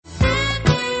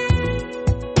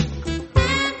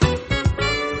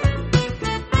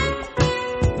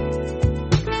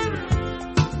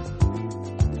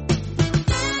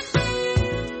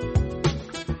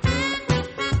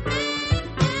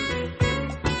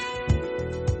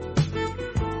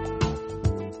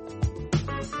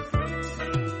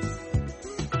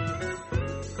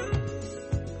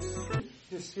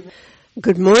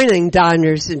Good morning,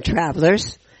 diners and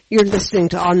travelers. You're listening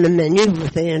to On the Menu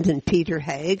with Ann and Peter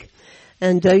Haig.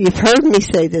 And you've heard me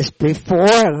say this before,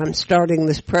 and I'm starting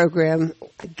this program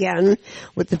again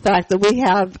with the fact that we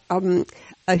have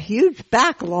a huge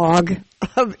backlog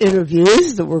of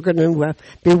interviews that we're going to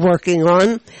be working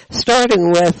on,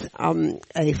 starting with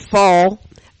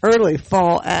early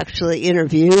fall actually,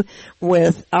 interview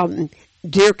with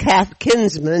dear Kath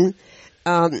Kinsman,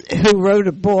 who wrote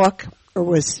a book, or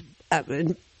was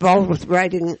involved with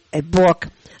writing a book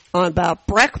about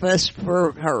breakfast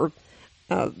for her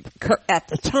at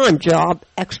the time job,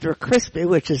 Extra Crispy,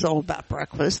 which is all about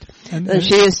breakfast, and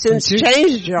she has since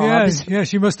changed jobs. Yeah,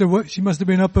 she must have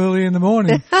been up early in the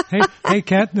morning. hey,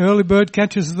 Kat, the early bird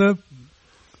catches the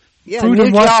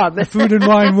food and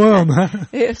wine worm.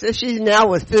 Yeah, so she's now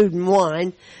with Food and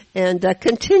Wine, and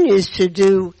continues to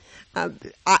do,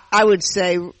 I would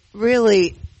say,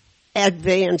 really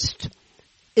advanced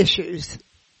issues.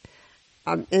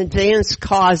 Advanced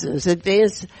causes,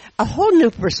 a whole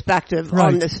new perspective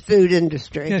on this food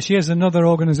industry. Yeah, she has another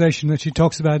organization that she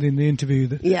talks about in the interview.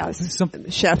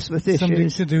 Chefs with Issues. Something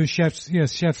to do with chefs.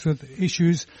 Yes, chefs with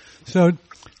issues. So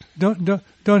don't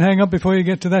hang up before you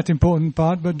get to that important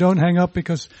part. But don't hang up,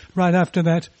 because right after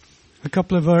that, a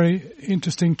couple of very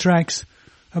interesting tracks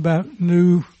about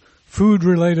new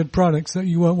food-related products that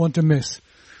you won't want to miss.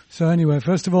 So anyway,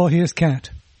 first of all, here's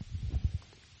Kat.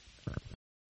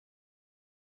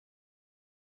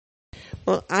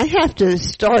 Well, I have to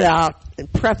start out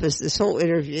and preface this whole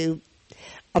interview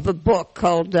of a book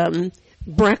called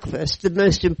Breakfast, the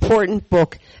most important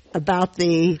book about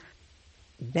the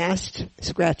best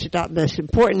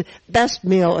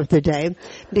meal of the day,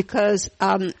 because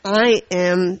I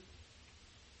am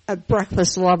a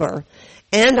breakfast lover,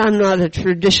 and I'm not a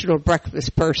traditional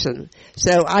breakfast person,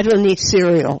 so I don't eat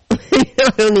cereal.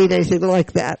 I don't eat anything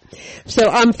like that. So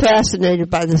I'm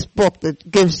fascinated by this book that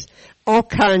gives all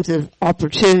kinds of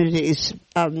opportunities,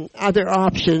 other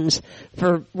options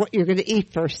for what you're going to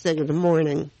eat first thing in the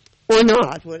morning, or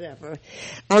not, whatever.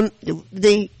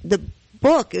 The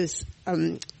book is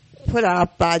put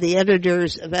out by the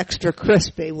editors of Extra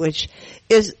Crispy, which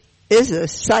is a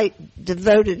site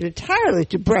devoted entirely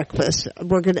to breakfast.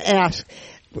 We're going to ask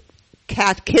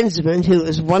Kath Kinsman, who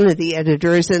is one of the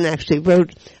editors and actually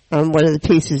wrote one of the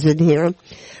pieces in here.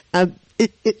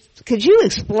 Could you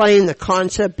explain the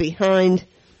concept behind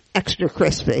Extra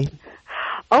Crispy?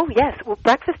 Oh, yes. Well,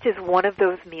 breakfast is one of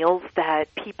those meals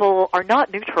that people are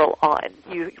not neutral on.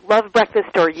 You love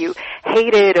breakfast, or you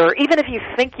hate it, or even if you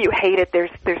think you hate it,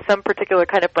 there's some particular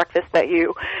kind of breakfast that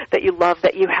you love,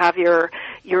 that you have your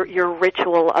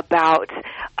ritual about.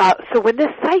 So when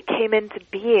this site came into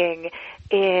being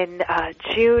in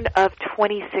June of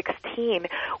 2016,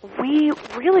 we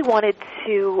really wanted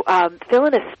to fill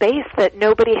in a space that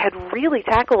nobody had really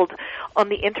tackled on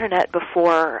the internet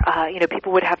before.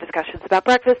 People would have discussions about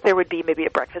breakfast. There would be maybe a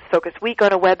breakfast-focused week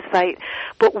on a website.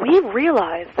 But we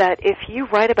realized that if you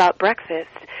write about breakfast,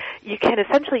 you can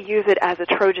essentially use it as a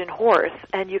Trojan horse,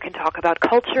 and you can talk about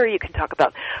culture, you can talk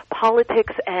about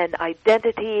politics and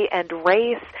identity and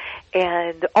race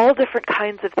and all different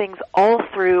kinds of things, all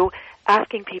through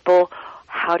asking people,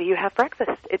 how do you have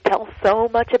breakfast? It tells so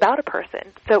much about a person.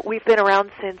 So we've been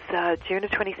around since June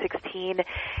of 2016,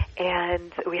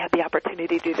 and we had the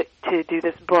opportunity to do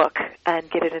this book and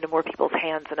get it into more people's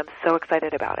hands, and I'm so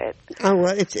excited about it. Oh,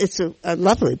 well, it's a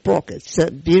lovely book. It's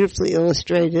beautifully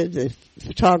illustrated. The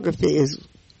photography is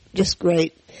just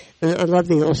great, and I love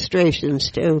the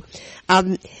illustrations, too.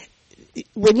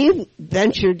 When you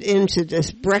ventured into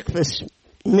this breakfast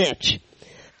niche,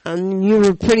 you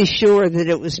were pretty sure that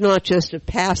it was not just a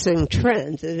passing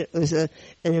trend, that it was an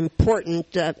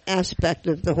important aspect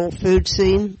of the whole food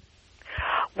scene?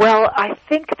 Well, I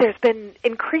think there's been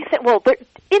increasing,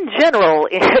 in general,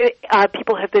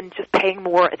 people have been just paying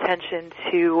more attention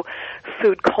to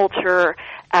food culture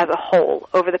as a whole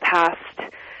over the past,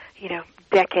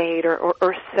 decade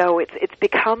or so. It's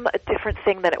become a different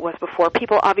thing than it was before.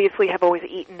 People obviously have always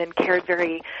eaten and cared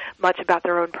very much about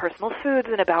their own personal foods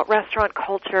and about restaurant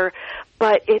culture,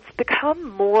 but it's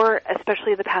become more,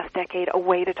 especially in the past decade, a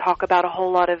way to talk about a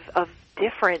whole lot of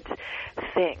different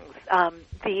things.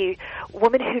 The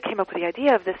woman who came up with the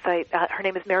idea of this site, her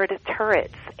name is Meredith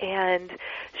Turritz, and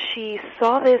she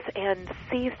saw this and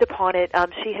seized upon it.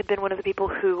 She had been one of the people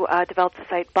who developed the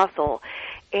site Bustle,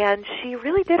 and she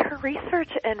really did her research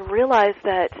and realized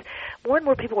that more and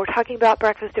more people were talking about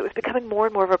breakfast. It was becoming more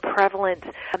and more of a prevalent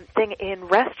thing in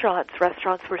restaurants.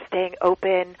 Restaurants were staying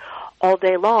open all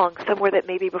day long, somewhere that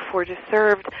maybe before just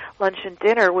served lunch and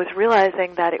dinner was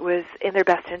realizing that it was in their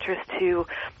best interest to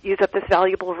use up this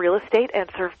valuable real estate and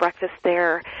serve breakfast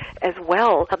there as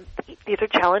well. These are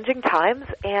challenging times,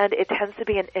 and it tends to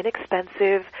be an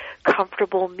inexpensive,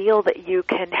 comfortable meal that you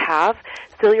can have,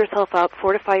 fill yourself up,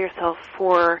 fortify yourself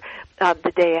for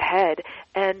the day ahead.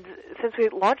 And since we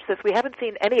launched this, we haven't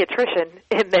seen any attrition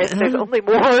in this. There's only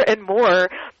more and more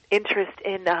interest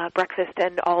in breakfast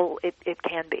and all it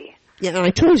can be. Yeah,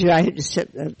 I told you I had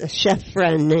a chef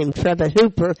friend named Trevor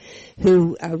Hooper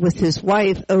who, with his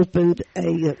wife, opened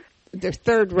their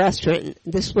third restaurant,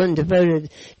 this one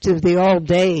devoted to the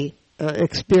all-day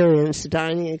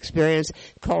dining experience,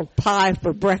 called Pie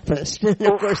for Breakfast. And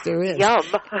of course there is. Yum.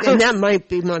 And that might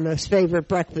be my most favorite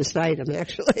breakfast item,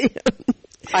 actually.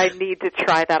 I need to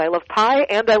try that. I love pie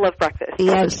and I love breakfast.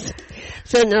 Yes.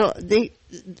 So now,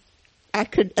 I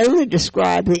could only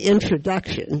describe the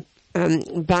introduction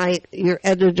by your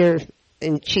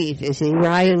editor-in-chief. Is he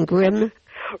Ryan Grimm?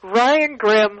 Ryan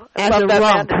Grimm. I love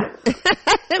that man.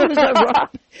 It was a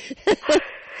romp.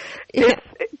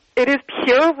 It is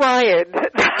pure Ryan,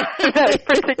 that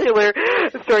particular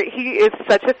story. He is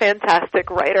such a fantastic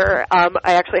writer.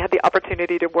 I actually had the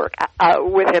opportunity to work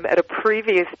with him at a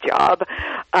previous job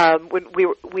when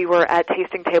we were at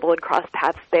Tasting Table and crossed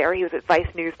paths there. He was at Vice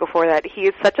News before that. He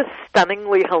is such a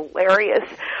stunningly hilarious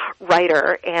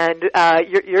writer, and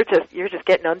you're just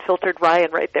getting unfiltered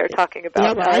Ryan right there talking about.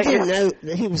 Yeah, well, I didn't know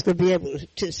that he was going to be able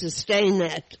to sustain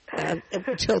that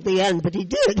until the end, but he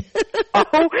did.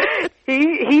 Oh,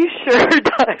 he sure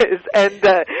does,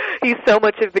 and he's so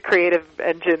much of the creative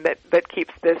engine that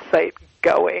keeps this site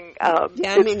going.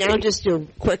 Yeah, I mean, I'll just do a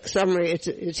quick summary.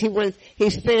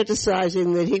 He's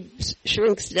fantasizing that he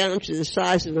shrinks down to the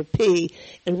size of a pea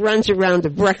and runs around the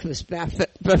breakfast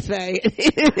buffet.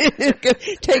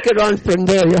 Take it on from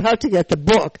there. You'll have to get the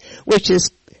book, which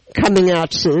is coming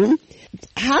out soon.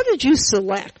 How did you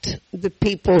select the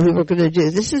people who were going to do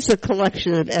this? Is a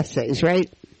collection of essays,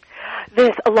 right?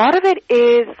 A lot of it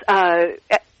is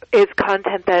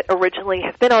content that originally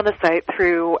has been on the site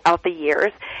throughout the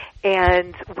years,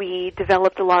 and we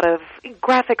developed a lot of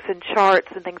graphics and charts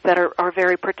and things that are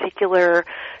very particular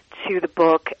to the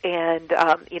book and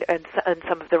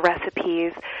some of the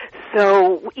recipes.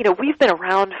 So, we've been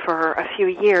around for a few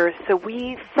years, so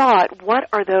we thought, what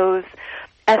are those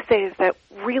essays that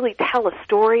really tell a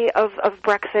story of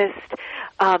breakfast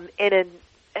in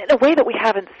a way that we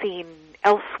haven't seen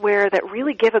elsewhere, that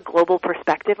really give a global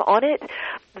perspective on it,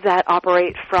 that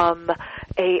operate from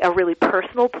a really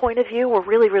personal point of view. We're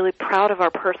really, really proud of our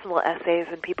personal essays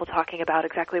and people talking about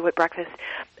exactly what breakfast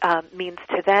means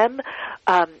to them.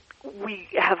 We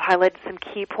have highlighted some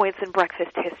key points in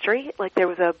breakfast history, like there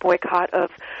was a boycott of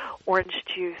orange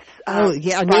juice.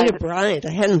 Anita Bryant.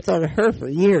 I hadn't thought of her for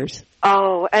years.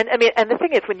 Oh, and the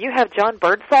thing is, when you have John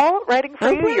Birdsall writing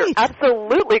for you, you're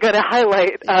absolutely going to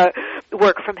highlight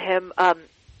work from him.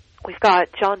 We've got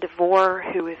John DeVore,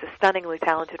 who is a stunningly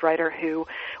talented writer, who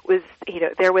was,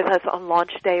 there with us on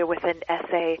launch day with an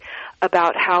essay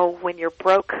about how when you're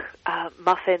broke,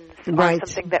 muffins are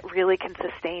something that really can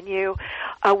sustain you.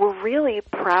 We're really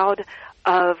proud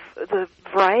of the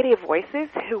variety of voices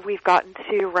who we've gotten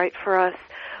to write for us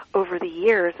over the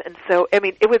years. And so,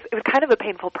 it was kind of a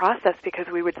painful process, because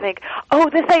we would think,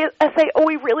 this essay,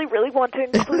 we really, really want to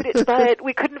include it, but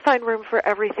we couldn't find room for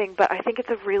everything. But I think it's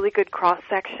a really good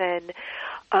cross-section,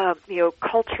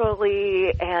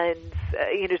 culturally and,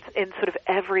 in sort of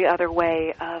every other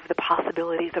way of the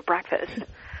possibilities of breakfast.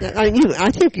 I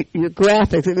think your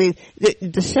graphics,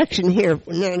 the section here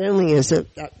not only is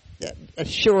a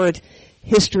short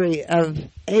history of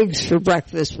eggs for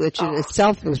breakfast, which in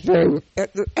itself was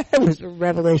was a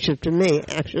revelation to me,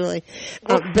 actually.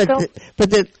 But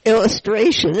the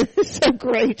illustration is so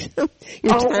great.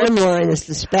 Your timeline is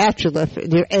the spatula for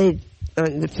your egg,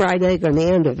 the fried egg on the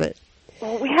end of it.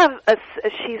 Well, we have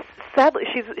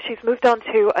she's moved on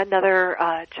to another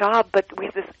job, but we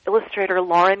have this illustrator,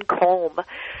 Lauren Colm,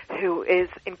 who is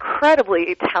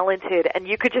incredibly talented, and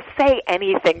you could just say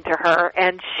anything to her,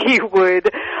 and she would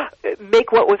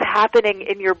make what was happening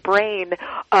in your brain,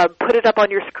 put it up on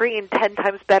your screen 10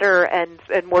 times better and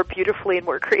more beautifully and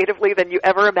more creatively than you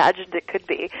ever imagined it could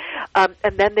be.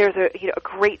 And then there's a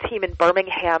great team in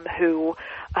Birmingham who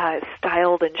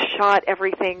styled and shot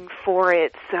everything for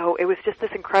it. So it was just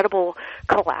this incredible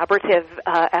collaborative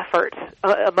effort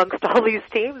amongst all these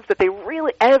teams that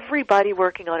everybody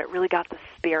working on it really got the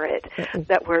spirit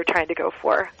that we're trying to go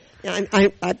for.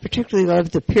 I particularly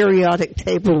love the periodic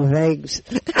table of eggs.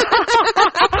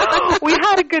 We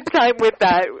had a good time with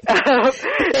that.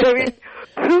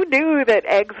 who knew that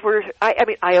eggs were, I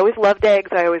mean, I always loved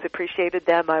eggs. I always appreciated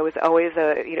them. I was always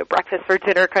a, breakfast for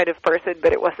dinner kind of person,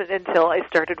 but it wasn't until I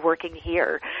started working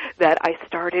here that I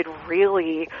started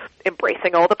really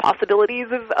embracing all the possibilities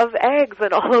of eggs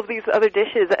and all of these other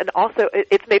dishes. And also,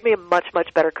 it's made me a much,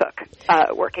 much better cook,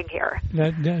 working here.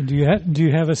 Now, do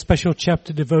you have a special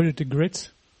chapter devoted to grits?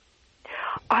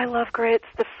 I love grits.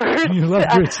 The first. You love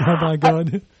grits, oh my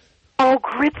God. Oh,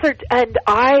 grits are, and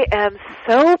I am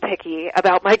so picky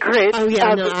about my grits. Oh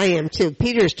yeah, no, I am too.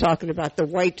 Peter's talking about the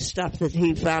white stuff that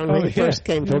he found when he first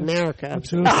came to America.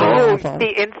 Absolutely. Oh,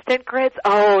 the instant grits?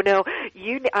 Oh no,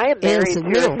 I am married to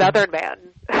a Southern man.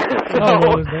 So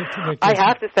I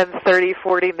have to spend 30,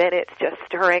 40 minutes just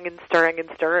stirring and stirring and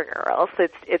stirring, or else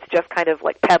it's just kind of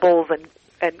like pebbles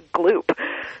and gloop.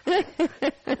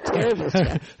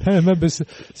 I remember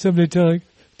somebody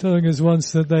telling us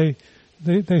once that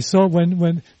they saw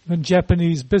when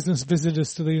Japanese business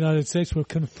visitors to the United States were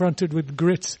confronted with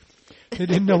grits, they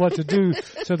didn't know what to do,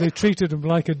 so they treated them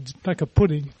like a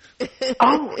pudding.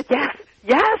 Oh yes.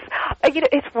 Yes,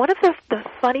 it's one of the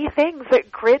funny things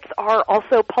that grits are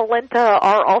also polenta,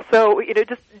 are also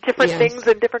just different things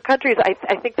in different countries.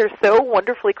 I think they're so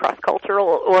wonderfully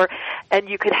cross-cultural, and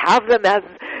you could have them as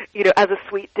as a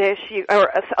sweet dish.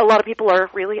 A lot of people are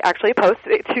really actually opposed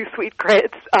to sweet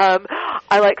grits.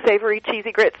 I like savory,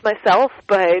 cheesy grits myself,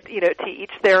 but to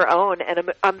each their own.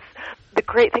 And the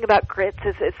great thing about grits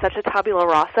is it's such a tabula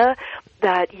rasa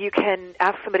that you can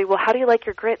ask somebody, well, how do you like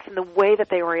your grits? And the way that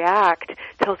they react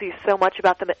tells you so much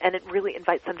about them, and it really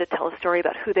invites them to tell a story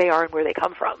about who they are and where they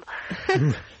come from.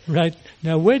 Right.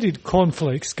 Now, where did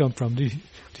cornflakes come from? Do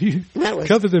you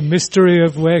cover the mystery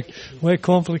of where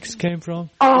cornflakes came from?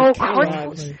 Oh,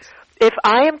 cornflakes. If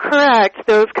I am correct,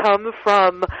 those come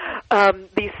from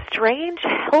these strange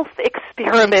health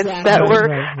experiments that were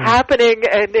happening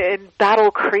in Battle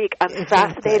Creek. I'm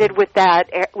fascinated with that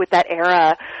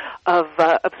era of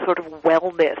sort of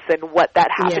wellness and what that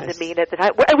happened to mean at the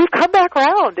time. And we've come back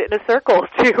around in a circle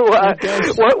to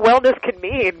what wellness can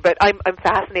mean, but I'm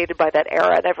fascinated by that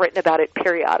era, and I've written about it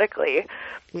periodically.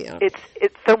 Yeah.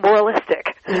 It's so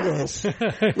moralistic. It is.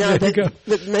 Now,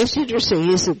 the most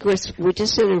interesting is the grits. We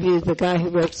just interviewed the guy who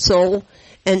wrote Soul,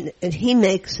 and he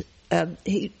makes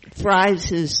he fries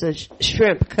his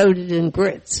shrimp coated in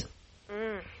grits.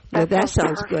 That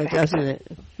sounds good, doesn't it?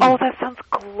 Oh, that sounds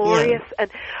glorious. Yeah.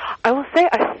 And I will say,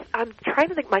 I'm trying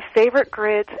to think, my favorite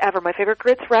grits ever, my favorite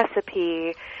grits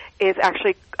recipe is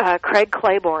actually Craig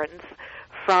Claiborne's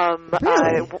from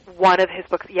one of his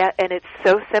books. Yeah, and it's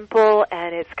so simple,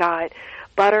 and it's got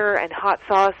butter and hot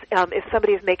sauce. If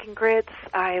somebody is making grits,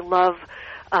 I love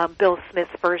Bill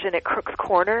Smith's version at Crook's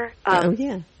Corner.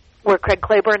 Where Craig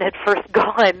Claiborne had first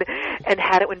gone and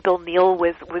had it when Bill Neal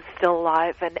was still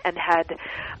alive, and had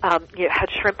had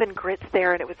shrimp and grits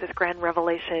there, and it was this grand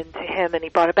revelation to him, and he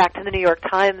brought it back to the New York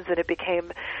Times, and it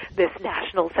became this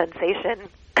national sensation.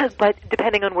 But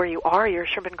depending on where you are, your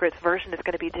shrimp and grits version is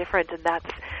going to be different, and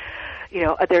that's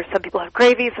there's some people have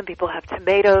gravy, some people have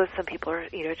tomatoes, some people are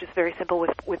just very simple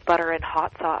with butter and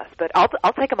hot sauce. But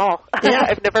I'll take them all. Yeah.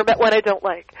 I've never met one I don't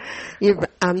like.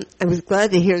 I was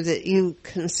glad to hear that you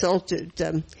consulted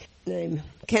name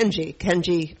Kenji.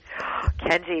 Kenji,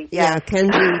 yeah,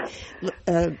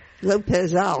 Kenji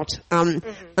Lopez Alt.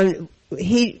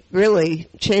 He really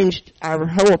changed our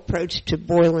whole approach to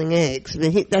boiling eggs. I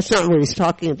mean, that's not what he's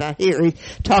talking about here. He's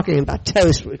talking about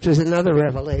toast, which was another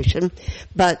revelation,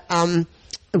 but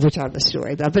which I have a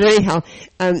story about. But anyhow,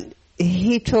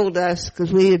 he told us,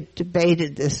 because we had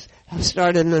debated this,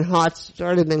 start them in hot,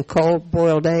 start them in cold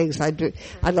boiled eggs. I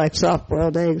like soft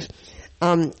boiled eggs,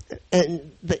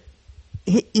 but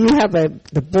you have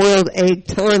the boiled egg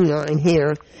timeline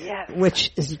here,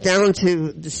 which is down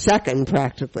to the second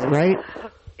practically, right?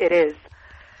 It is.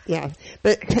 Yeah.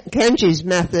 But Kenji's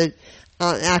method,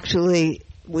 actually,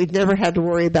 we've never had to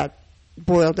worry about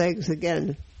boiled eggs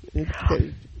again.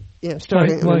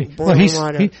 Starting with boiling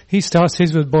water. He starts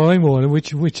his with boiling water,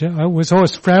 which was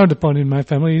always frowned upon in my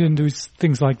family. He didn't do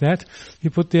things like that. You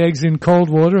put the eggs in cold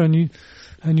water, and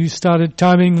you started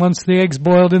timing once the eggs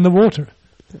boiled in the water.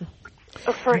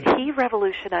 He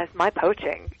revolutionized my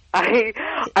poaching. I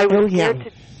was scared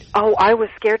to. Oh, I was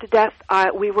scared to death.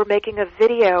 We were making a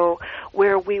video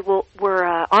where we were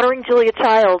honoring Julia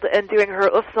Child and doing her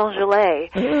oeufs sans gelée,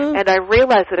 and I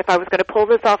realized that if I was going to pull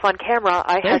this off on camera,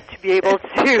 I had to be able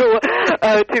to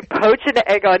poach an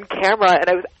egg on camera, and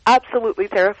I was absolutely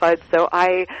terrified. So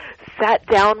I sat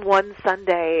down one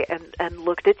Sunday and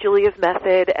looked at Julia's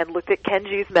method and looked at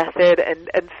Kenji's method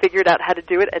and figured out how to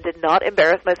do it and did not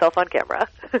embarrass myself on camera.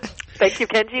 Thank you,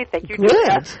 Kenji. Thank you,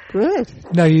 Julia. Good.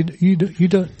 Now you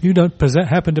don't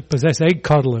happen to possess egg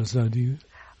coddlers, though, do you?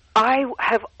 I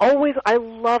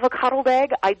love a coddled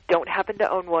egg. I don't happen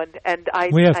to own one, and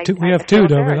we have two,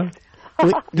 don't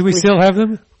we? Do we still have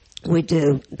them? We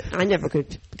do. I never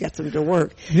could get them to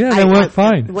work. Yeah, they work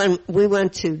fine. When we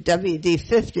went to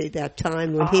WD-50 that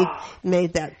time, when he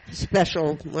made that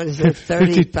special, what is it,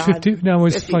 35? No, it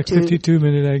was like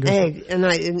 52-minute egg.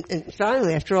 And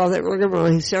finally, after all that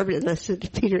rigmarole, he served it, and I said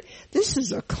to Peter, this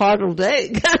is a coddled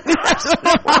egg.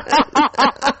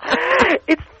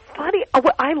 It's funny.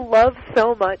 What I love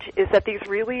so much is that these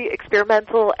really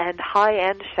experimental and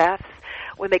high-end chefs,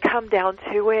 when they come down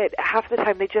to it, half the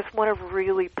time they just want a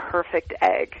really perfect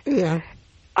egg. Yeah.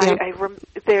 I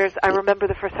remember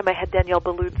the first time I had Daniel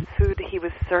Boulud's food, he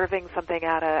was serving something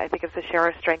at I think it was a Share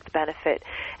Our Strength benefit,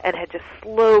 and had just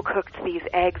slow cooked these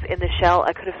eggs in the shell.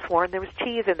 I could have sworn there was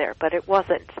cheese in there, but it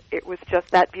wasn't. It was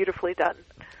just that beautifully done.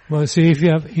 Well, see, if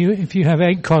you have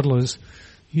egg coddlers,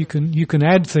 you can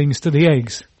add things to the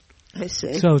eggs. I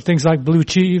see. So things like blue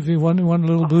cheese, if you want a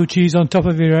little blue cheese on top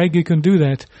of your egg, you can do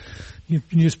that. You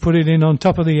just put it in on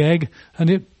top of the egg, and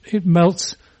it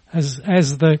melts as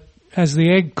the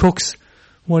egg cooks.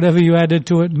 Whatever you added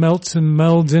to it melts and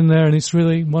melds in there, and it's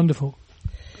really wonderful.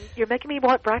 You're making me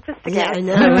want breakfast again.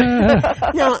 Yeah, I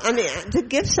know. No, I mean, to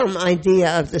give some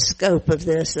idea of the scope of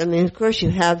this, I mean, of course you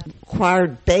have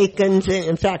acquired bacons.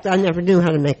 In fact, I never knew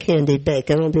how to make candied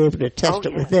bacon. I'll be able to test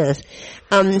it with this.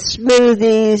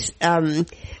 Smoothies,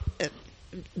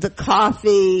 the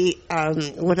coffee,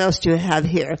 what else do you have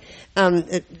here?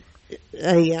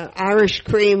 Irish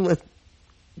cream with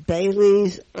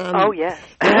Bailey's. Yeah.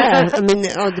 Yeah, I mean,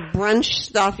 the brunch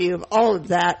stuff, you have all of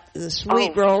that, the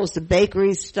sweet rolls, the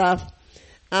bakery stuff.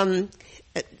 The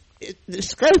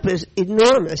scope is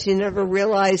enormous. You never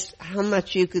realized how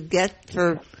much you could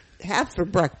have for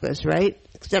breakfast, right?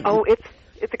 Except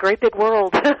it's a great big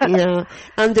world. Yeah.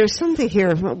 There's something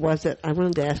here, what was it? I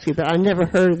wanted to ask you, but I never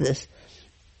heard of this.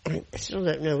 I still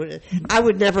don't know what it is. I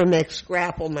would never make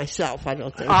scrapple myself, I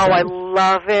don't think. Oh, so. I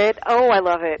love it. I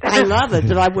love it,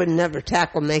 but I would never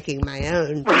tackle making my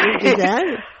own. Do you do that?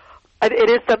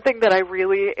 It is something that I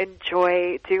really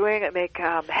enjoy doing. I make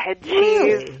head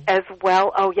cheese as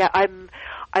well. Oh, yeah,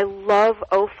 I love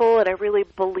offal, and I really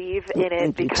believe in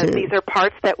it because these are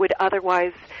parts that would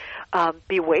otherwise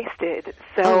be wasted.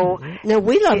 So no,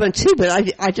 we love them too, but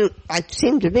I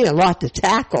seem to be a lot to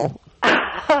tackle.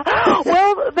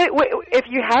 Well, if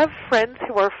you have friends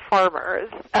who are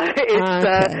farmers, and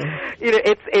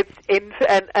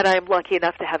I'm lucky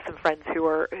enough to have some friends who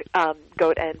are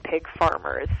goat and pig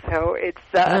farmers. So it's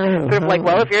sort of like,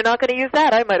 well, if you're not going to use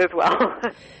that, I might as well.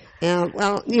 Yeah,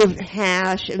 well, you have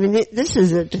hash. I mean, this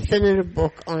is a definitive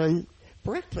book on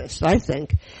breakfast, I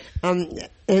think. And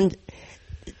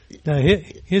now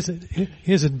here's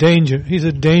a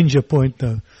danger point,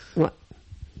 though. What?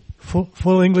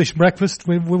 Full English breakfast,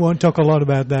 we won't talk a lot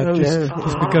about that, just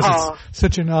because it's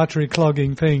such an artery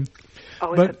clogging thing.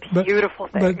 Oh, it's a beautiful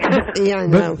thing. Yeah, I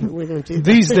know. We don't do that.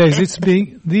 These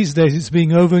days it's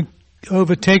being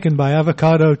overtaken by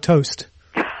avocado toast.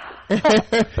 You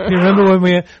remember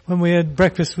when we had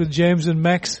breakfast with James and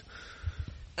Max?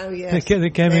 Oh yes. They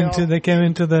came into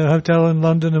the hotel in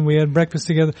London, and we had breakfast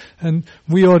together, and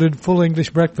we ordered full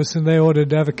English breakfast and they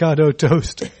ordered avocado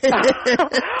toast.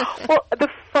 Well, the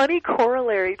funny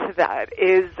corollary to that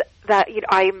is that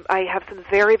I have some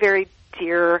very, very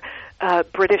dear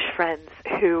British friends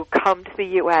who come to the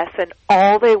U.S. and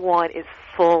all they want is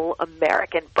full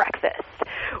American breakfast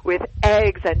with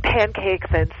eggs and pancakes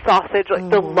and sausage, like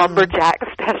the lumberjack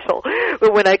special.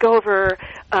 But when I go over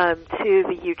to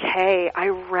the UK, I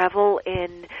revel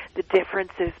in the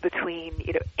differences between,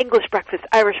 English breakfast,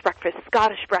 Irish breakfast,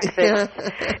 Scottish breakfast.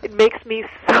 It makes me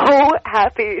so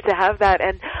happy to have that,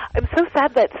 and I'm so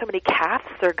sad that so many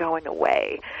casts are going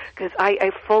away because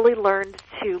I fully learned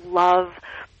to love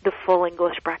the full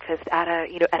English breakfast at a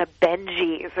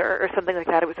Benji's or something like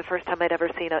that. It was the first time I'd ever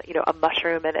seen a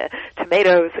mushroom and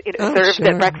tomatoes served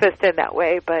at breakfast in that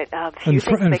way. But few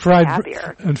things make me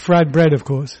happier. And fried bread, of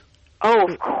course. Oh,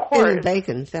 of course. And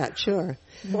bacon, that sure.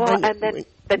 Well, and then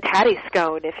the tatty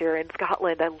scone if you're in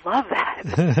Scotland. I love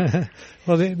that.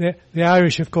 Well, the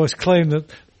Irish, of course, claim that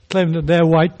their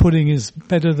white pudding is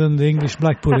better than the English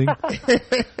black pudding.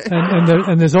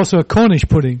 and there's also a Cornish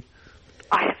pudding.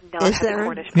 I have not had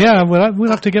Cornish pudding. Yeah, well,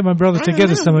 we'll have to get my brother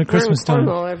together some at Christmas time.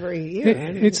 Every year.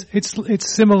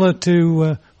 It's similar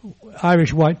to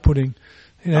Irish white pudding.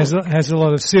 It has a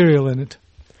lot of cereal in it.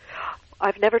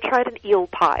 I've never tried an eel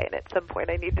pie, and at some point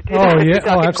I need to do Oh that. yeah,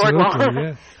 Duck and absolutely.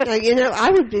 Cornwall. Yeah. Now,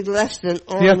 I would be less than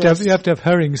honest. You have to have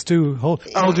herrings too. Hold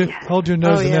your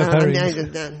nose and have herrings.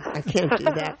 I can't do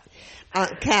that.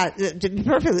 Kat, to be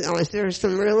perfectly honest, there are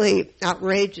some really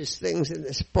outrageous things in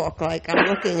this book. Like I'm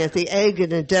looking at the egg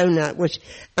in a donut, which,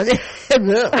 but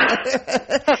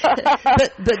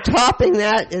topping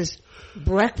that is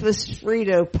breakfast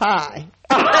Frito pie.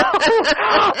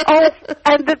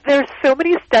 And there's so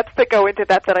many steps that go into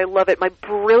that I love it. My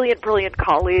brilliant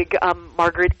colleague,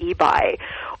 Margaret Ebi,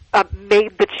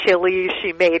 made the chili.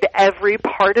 She made every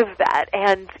part of that.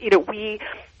 And, we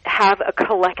have a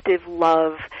collective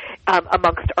love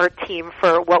amongst our team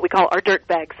for what we call our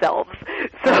dirtbag selves.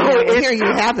 So here you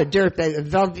have a dirtbag, a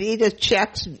Velveeta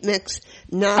Chex Mix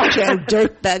Nacho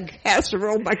dirtbag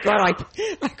casserole. My God,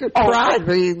 I could cry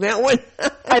reading that one.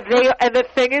 and the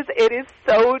thing is, it is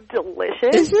so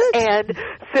delicious. Is it? And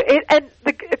so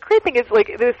the great thing is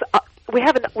this. We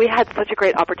had such a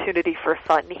great opportunity for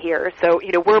fun here. So,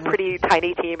 we're a pretty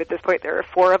tiny team at this point. There are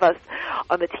 4 of us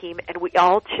on the team, and we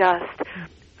all just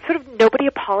sort of nobody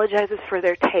apologizes for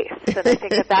their taste. And I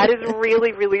think that is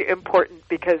really, really important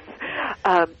because,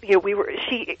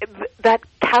 that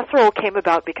casserole came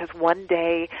about because one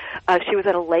day, she was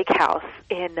at a lake house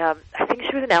in, I think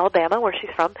she was in Alabama where she's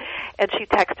from, and she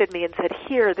texted me and said,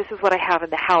 "Here, this is what I have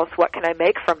in the house. What can I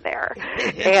make from there?"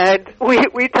 And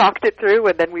we talked it through,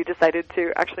 and then we decided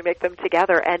to actually make them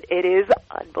together, and it is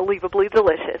unbelievably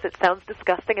delicious. It sounds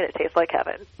disgusting, and it tastes like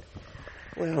heaven.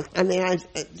 Well,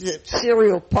 the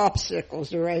cereal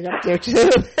popsicles are right up there, too.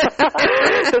 Those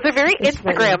are very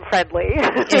Instagram friendly.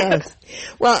 Yes.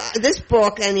 Well, this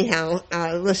book, anyhow,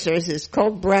 listeners, is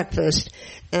called Breakfast,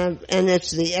 and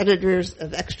it's the editors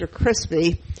of Extra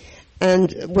Crispy,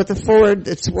 and with a foreword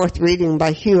that's worth reading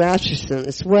by Hugh Acheson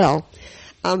as well.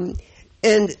 And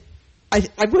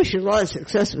I wish you a lot of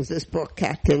success with this book,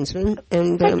 Kat Kinsman.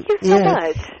 And thank you so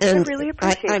much. And I really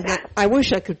appreciate that. I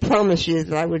wish I could promise you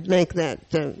that I would make that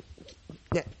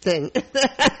thing,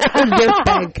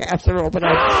 dirtbag casserole, but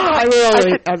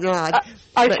I'm not.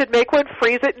 I should make one,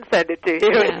 freeze it, and send it to you.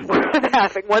 Yeah. It's worth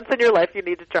having. Once in your life, you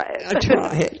need to try it. I'll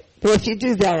try it. Well, if you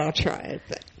do that, I'll try it.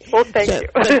 Well, thank you.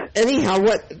 But anyhow,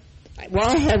 while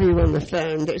I have you on the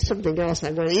phone, there's something else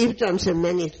I want. You've done so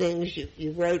many things.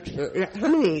 You wrote for how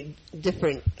many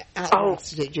different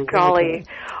outlets did you? Golly,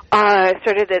 I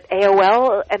started at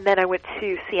AOL, and then I went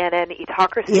to CNN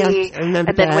Eatocracy, yes, I remember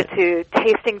and then that. went to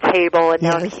Tasting Table, and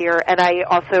now I'm Yes. here. And I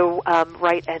also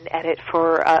write and edit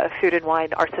for Food and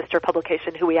Wine, our sister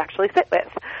publication, who we actually sit with.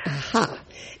 Aha.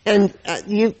 And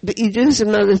you do some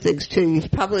other things too. You've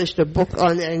published a book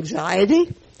on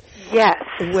anxiety. Yes.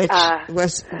 Which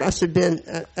must have been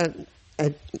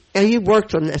and you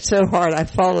worked on that so hard. I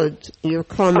followed your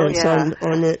comments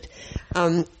on it.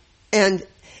 And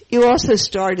you also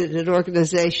started an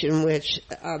organization which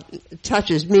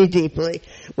touches me deeply,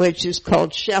 which is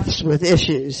called Chefs with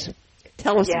Issues.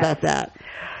 Tell us about that.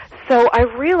 So I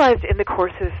realized in the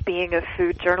course of being a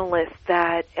food journalist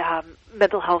that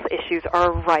mental health issues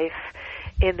are rife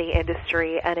in the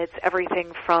industry, and it's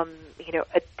everything from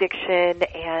addiction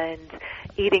and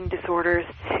eating disorders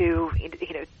to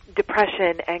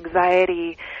depression,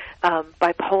 anxiety,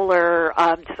 bipolar,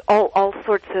 just all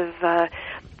sorts of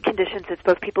conditions. It's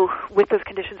both people with those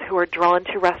conditions who are drawn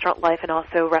to restaurant life and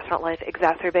also restaurant life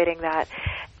exacerbating that.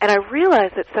 And I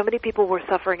realized that so many people were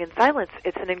suffering in silence.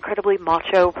 It's an incredibly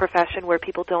macho profession where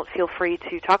people don't feel free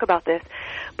to talk about this,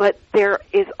 but there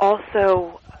is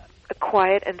also a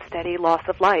quiet and steady loss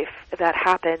of life that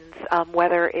happens,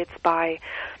 whether it's by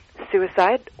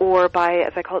suicide or by,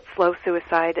 as I call it, slow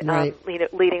suicide, right.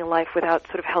 Leading a life without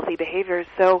sort of healthy behaviors.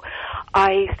 So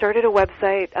I started a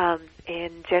website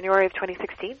in January of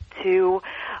 2016 to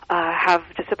have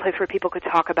just a place where people could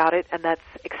talk about it, and that's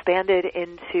expanded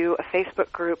into a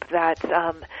Facebook group that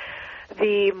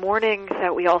the morning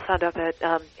that we all found out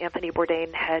that Anthony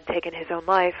Bourdain had taken his own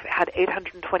life had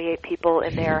 828 people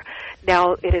in there.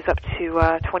 Now it is up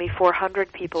to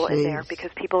 2,400 people in there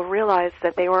because people realized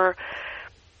that they were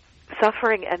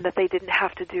suffering and that they didn't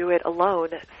have to do it alone.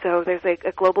 So there's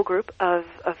a global group of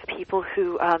people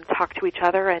who talk to each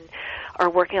other and are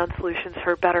working on solutions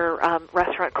for better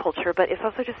restaurant culture, but it's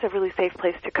also just a really safe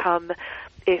place to come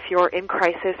if you're in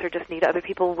crisis or just need other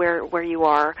people where you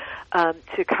are,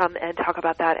 to come and talk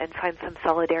about that and find some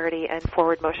solidarity and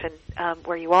forward motion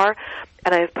where you are.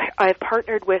 And I've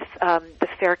partnered with the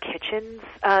Fair Kitchens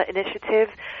initiative.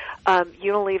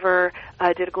 Unilever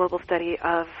did a global study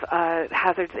of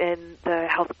hazards in the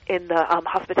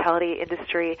hospitality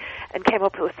industry and came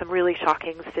up with some really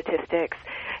shocking statistics.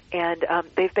 And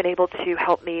they've been able to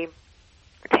help me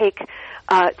take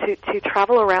to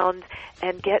travel around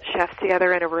and get chefs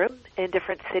together in a room in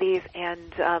different cities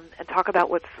and talk about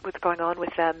what's going on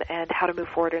with them and how to move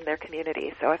forward in their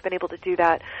community. So I've been able to do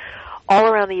that all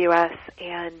around the U.S.,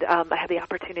 and I had the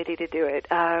opportunity to do it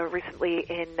recently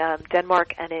in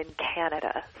Denmark and in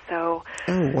Canada. So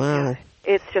wow.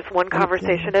 It's just one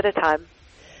conversation at a time.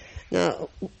 Now,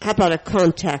 how about a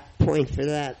contact point for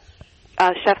that?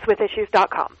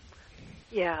 Chefswithissues.com.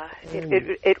 Yeah,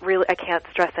 it really, I can't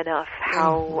stress enough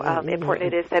how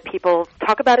important it is that people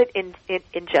talk about it in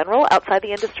general, outside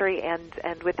the industry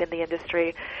and within the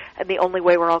industry, and the only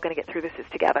way we're all going to get through this is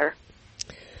together.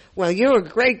 Well, you're a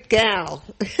great gal.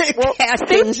 Well, thank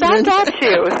you. Thank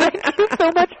you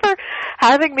so much for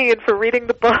having me and for reading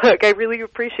the book. I really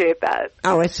appreciate that.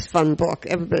 Oh, it's a fun book.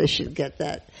 Everybody should get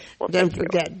that. Well, don't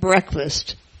forget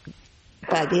Breakfast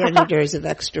by the editors of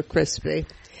Extra Crispy.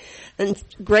 And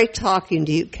great talking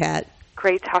to you, Kat.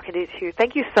 Great talking to you, too.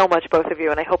 Thank you so much, both of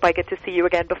you, and I hope I get to see you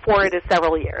again before it is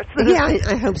several years. Yeah,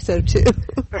 I hope so, too.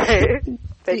 Right.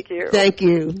 Thank you. Thank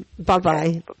you.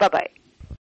 Bye-bye. Bye-bye.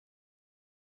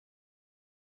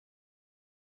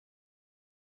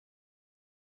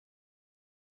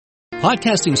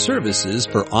 Podcasting services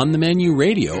for On the Menu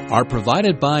Radio are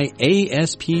provided by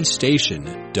ASP Station,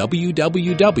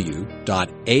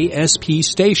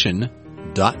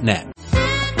 www.aspstation.net.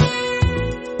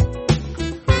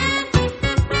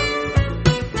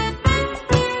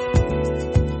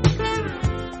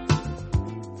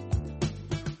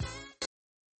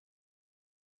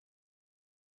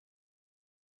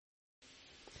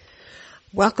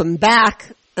 Welcome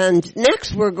back. And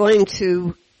next we're going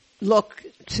to look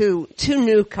to two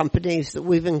new companies that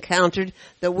we've encountered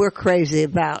that we're crazy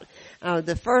about.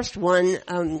 The first one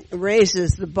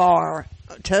raises the bar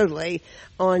totally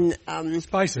on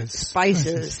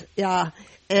spices, yeah,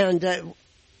 and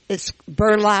it's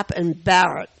Burlap and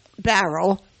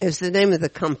Barrel is the name of the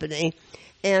company,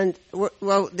 and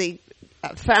well, the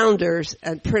founders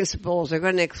and principals are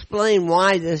going to explain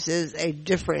why this is a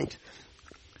different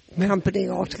company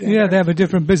altogether. Yeah, they have a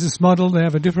different business model. They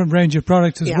have a different range of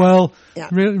products as well. Yeah.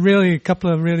 Really, a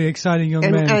couple of really exciting young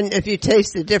men. And if you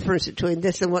taste the difference between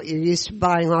this and what you're used to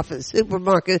buying off the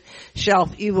supermarket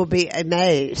shelf, you will be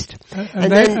amazed.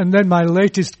 And then my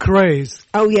latest craze.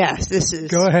 Oh yes, this is.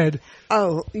 Go ahead.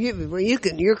 Oh,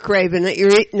 you're craving it.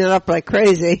 You're eating it up like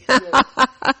crazy.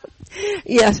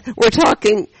 Yes, we're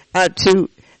talking to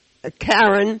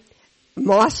Karen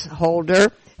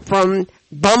Mossholder from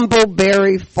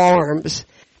Bumbleberry Farms,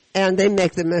 and they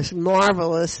make the most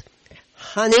marvelous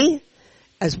honey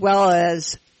as well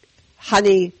as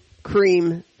honey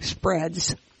cream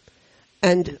spreads.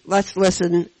 And let's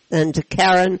listen then to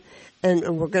Karen,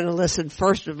 and we're going to listen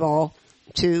first of all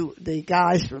to the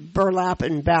guys from Burlap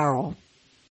and Barrel.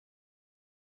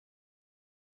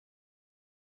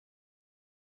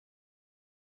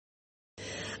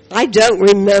 I don't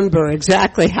remember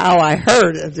exactly how I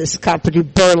heard of this company,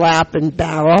 Burlap and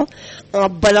Barrel,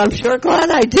 but I'm sure glad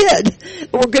I did.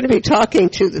 We're going to be talking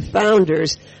to the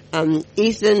founders,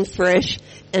 Ethan Frisch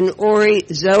and Ori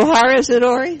Zohar. Is it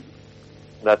Ori?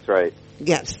 That's right.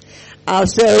 Yes.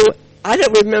 So I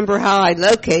don't remember how I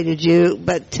located you,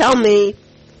 but tell me,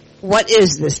 what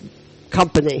is this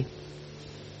company?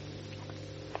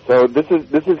 So this is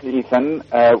Ethan.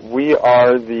 We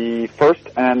are the first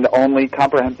and only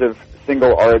comprehensive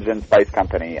single origin spice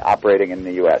company operating in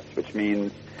the U.S., which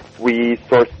means we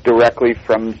source directly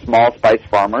from small spice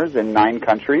farmers in 9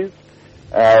 countries.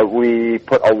 We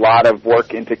put a lot of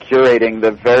work into curating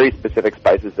the very specific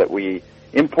spices that we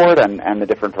import and the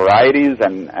different varieties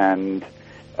and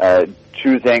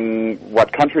choosing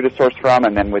what country to source from,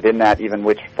 and then within that even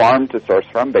which farm to source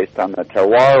from based on the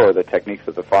terroir or the techniques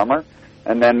of the farmer.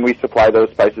 And then we supply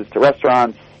those spices to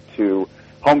restaurants, to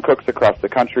home cooks across the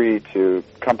country, to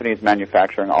companies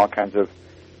manufacturing all kinds of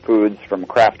foods from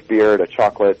craft beer to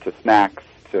chocolate to snacks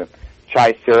to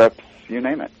chai syrups, you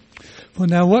name it. Well,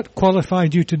 now, what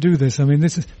qualified you to do this? I mean,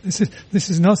 this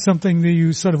is not something that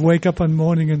you sort of wake up one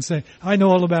morning and say, "I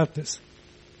know all about this."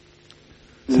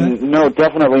 No,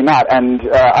 definitely not. And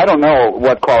I don't know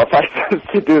what qualifies us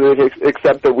to do this,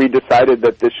 except that we decided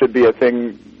that this should be a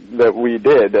thing that we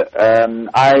did. This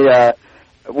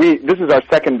is our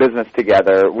second business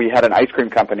together. We had an ice cream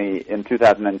company in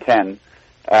 2010.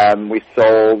 We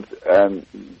sold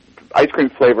ice cream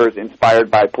flavors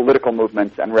inspired by political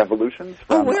movements and revolutions.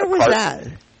 From where was that?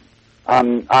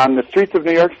 On the streets of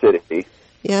New York City.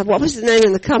 Yeah, what was the name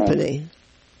of the company?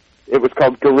 It was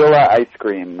called Gorilla Ice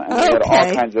Cream, and we had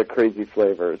all kinds of crazy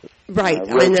flavors. Right,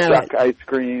 I know Chuck ice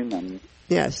cream and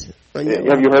Yes. Have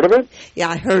you heard of it? Yeah,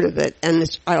 I heard of it. And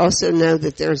I also know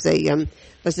that there's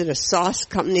was it a sauce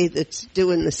company that's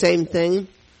doing the same thing?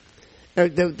 Or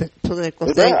the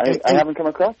political thing? I haven't come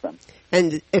across them.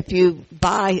 And if you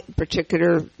buy a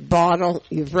particular bottle,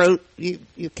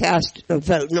 you cast a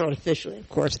vote, not officially, of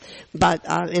course, but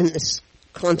in this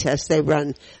contest they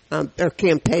run, or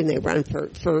campaign they run for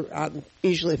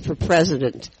usually for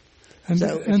president. And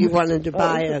if you wanted to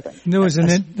buy there was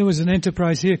an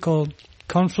enterprise here called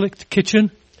Conflict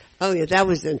Kitchen. Oh yeah, that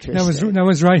was interesting. That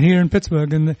was right here in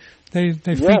Pittsburgh, and they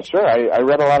sure. I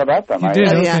read a lot about them. You did?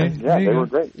 Okay. Yeah, they were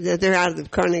great. They're out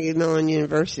of Carnegie Mellon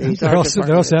University. They're also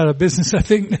out of business, I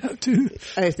think, now too.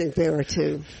 I think they were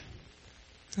too.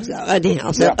 So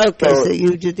anyhow, so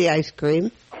you did the ice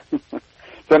cream.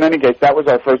 So in any case, that was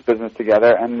our first business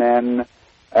together, and then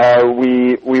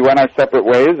we went our separate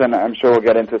ways, and I'm sure we'll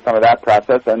get into some of that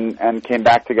process, and came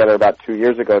back together about 2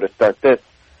 years ago to start this.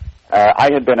 I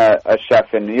had been a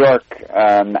chef in New York,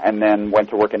 and then went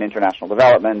to work in international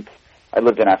development. I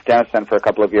lived in Afghanistan for a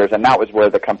couple of years, and that was where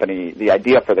the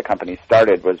idea for the company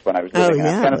started, was when I was living in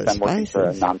Afghanistan working for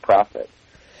a nonprofit.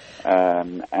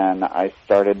 And I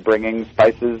started bringing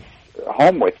spices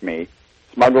home with me,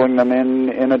 smuggling them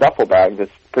in a duffel bag, this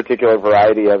particular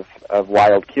variety of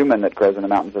wild cumin that grows in the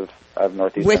mountains of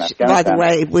northeastern Afghanistan. Which, by the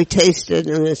way, we tasted,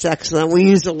 and it's excellent. We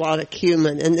use a lot of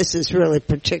cumin, and this is really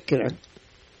particular.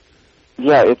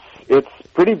 Yeah, it's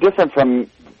pretty different from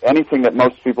anything that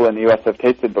most people in the U.S. have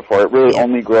tasted before. It really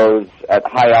only grows at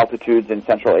high altitudes in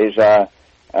Central Asia.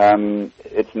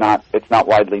 It's not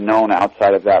widely known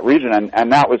outside of that region,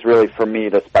 and that was really, for me,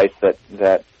 the spice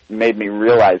that made me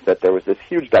realize that there was this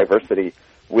huge diversity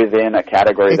within a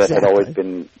category that had always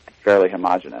been fairly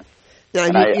homogenous. Now,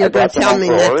 you're going to tell me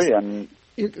next.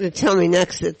 You're going to tell me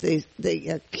next that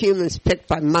the cumin's picked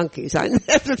by monkeys.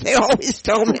 That's what they always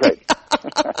told me. Right.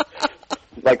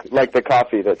 like the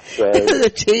coffee that's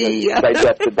the tea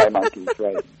digested by monkeys,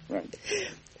 right.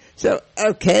 So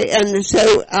okay, and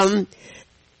so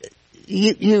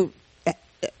you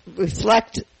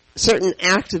reflect certain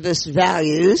activist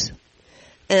values,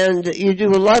 and you do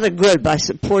a lot of good by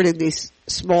supporting these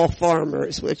small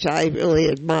farmers, which I really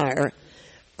admire.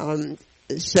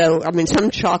 So, I mean, some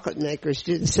chocolate makers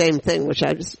do the same thing, which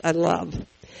I love.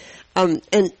 And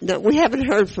we haven't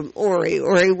heard from Ori.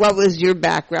 Ori, what was your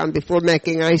background before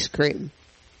making ice cream?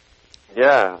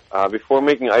 Yeah, before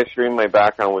making ice cream, my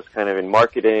background was kind of in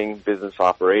marketing, business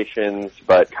operations,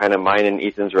 but kind of mine and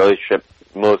Ethan's relationship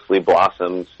mostly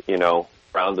blossoms,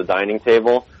 around the dining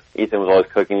table. Ethan was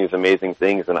always cooking these amazing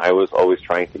things, and I was always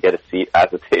trying to get a seat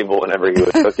at the table whenever he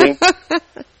was cooking.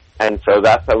 And so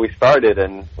that's how we started,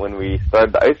 and when we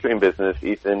started the ice cream business,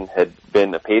 Ethan had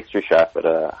been a pastry chef at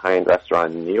a high-end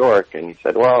restaurant in New York, and he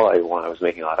said, well, I was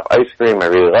making a lot of ice cream, I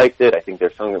really liked it, I think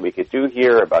there's something that we could do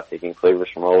here about taking flavors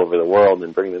from all over the world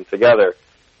and bringing them together.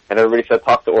 And everybody said,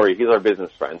 talk to Ori, he's our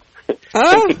business friend.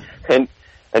 Oh.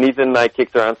 And Ethan and I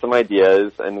kicked around some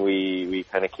ideas, and we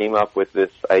kind of came up with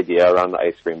this idea around the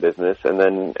ice cream business, and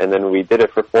then we did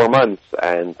it for 4 months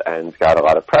and got a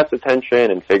lot of press attention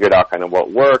and figured out kind of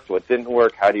what worked, what didn't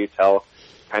work, how do you tell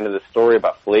kind of the story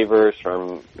about flavors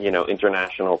from,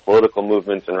 international political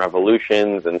movements and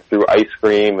revolutions and through ice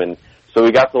cream. And so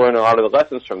we got to learn a lot of the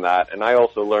lessons from that, and I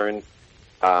also learned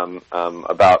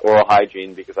about oral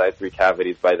hygiene because I had 3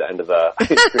 cavities by the end of the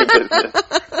ice cream business.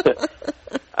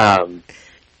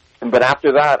 But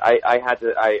after that,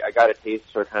 I got a taste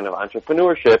for kind of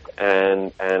entrepreneurship,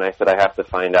 and I said I have to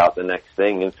find out the next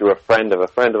thing. And through a friend of a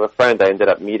friend of a friend, I ended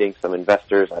up meeting some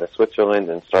investors out of Switzerland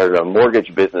and started a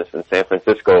mortgage business in San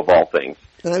Francisco, of all things.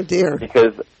 Oh dear!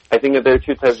 Because I think that there are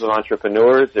 2 types of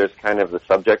entrepreneurs. There's kind of the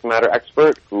subject matter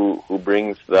expert who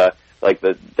brings the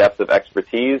depth of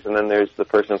expertise, and then there's the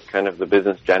person who's kind of the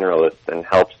business generalist and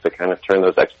helps to kind of turn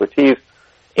those expertise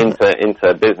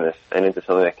into business and into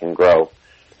something that can grow.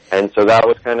 And so that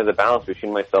was kind of the balance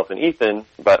between myself and Ethan,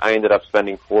 but I ended up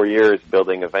spending 4 years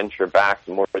building a venture-backed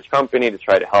mortgage company to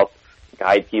try to help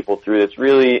guide people through this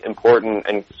really important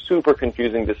and super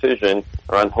confusing decision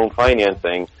around home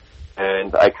financing.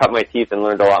 And I cut my teeth and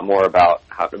learned a lot more about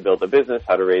how to build a business,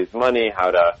 how to raise money,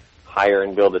 how to hire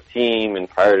and build a team, and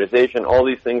prioritization, all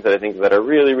these things that I think that are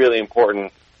really, really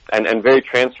important and very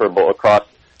transferable across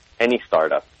any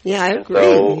startup. Yeah, I agree.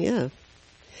 So,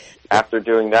 after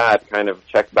doing that, kind of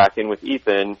checked back in with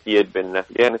Ethan. He had been in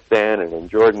Afghanistan and in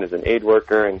Jordan as an aid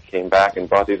worker and came back and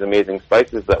brought these amazing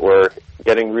spices that were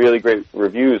getting really great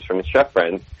reviews from his chef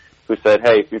friends who said,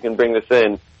 hey, if you can bring this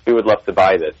in, we would love to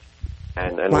buy this.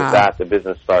 And with that, the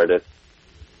business started.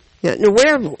 Yeah.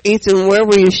 Now, Ethan, where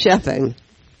were you chefing?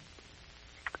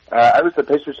 I was the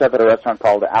pastry chef at a restaurant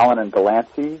called Allen and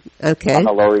Delancey Okay. on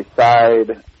the Lower East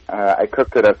Side. I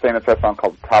cooked at a famous restaurant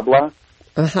called Tabla.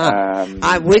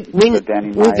 We've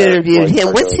interviewed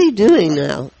him. What's he doing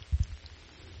now?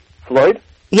 Floyd?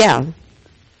 Yeah,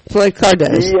 Floyd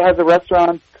Cardoz. He has a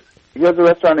restaurant. He has a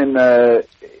restaurant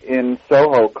in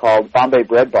Soho called Bombay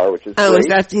Bread Bar, which is Oh, great. is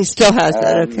that he still has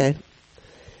that? Okay.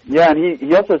 Yeah, and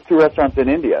he also has 2 restaurants in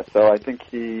India, so I think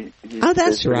he Oh,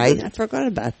 that's right. I forgot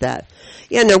about that.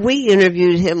 Yeah, no, we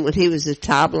interviewed him when he was at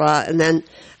Tabla, and then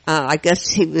I guess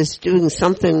he was doing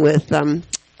something with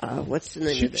what's the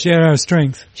name of it? Share Our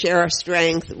Strength. Share Our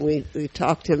Strength. We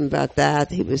talked to him about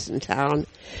that. He was in town.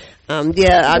 I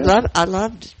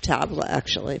loved Tabla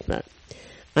actually, but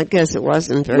I guess it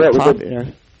wasn't very popular.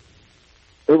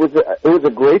 It was a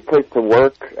great place to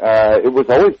work. It was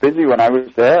always busy when I was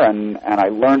there, and I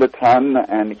learned a ton.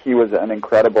 And he was an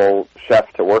incredible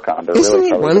chef to work under. Isn't really,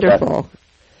 he wonderful?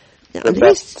 The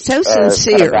He's so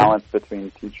sincere. Kind of balance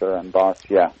between teacher and boss.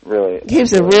 Yeah, really.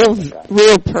 He's a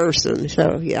real person.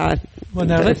 So yeah. Well,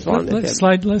 now let's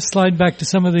slide back to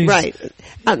some of these. Right.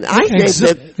 I think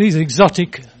that these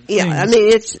exotic. Yeah,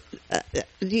 things.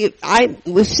 I mean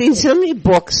we've seen so many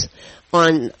books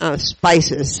on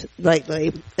spices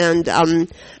lately, and I'm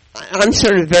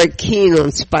sort of very keen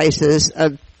on spices,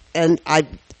 and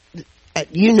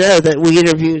you know that we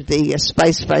interviewed the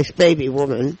Spice Baby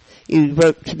woman. You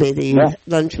wrote to me that you had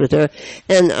lunch with her,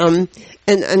 and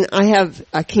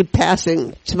I keep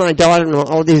passing to my daughter-in-law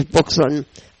all these books on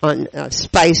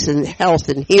spice and health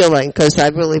and healing because I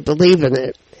really believe in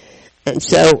it, and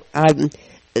so I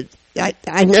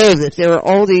know that there are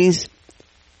all these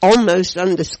almost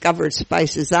undiscovered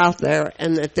spices out there,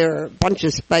 and that there are a bunch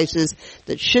of spices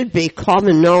that should be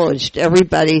common knowledge to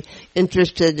everybody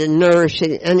interested in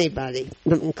nourishing anybody,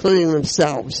 including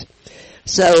themselves.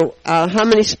 So, how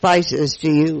many spices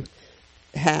do you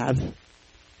have?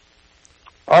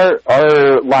 Our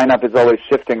lineup is always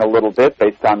shifting a little bit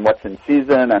based on what's in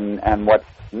season and what's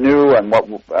new and what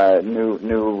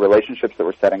new relationships that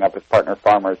we're setting up with partner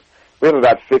farmers. We have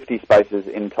about 50 spices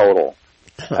in total.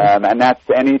 And that's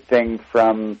anything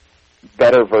from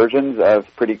better versions of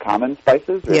pretty common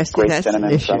spices. There's great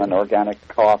cinnamon from an organic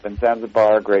co-op in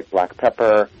Zanzibar, great black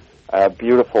pepper,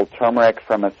 beautiful turmeric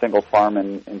from a single farm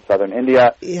in southern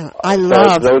India. Yeah, I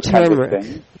love those turmeric.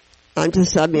 Kinds of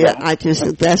things. I just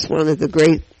think that's one of the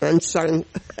great unsung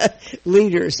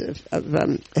leaders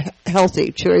of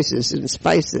healthy choices in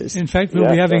spices. In fact, we'll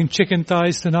be having chicken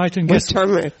thighs tonight, and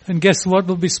guess what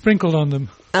will be sprinkled on them?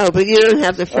 Oh, but you don't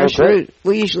have the fresh root.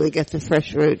 We usually get the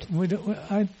fresh root.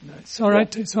 It's all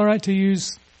right. It's all right to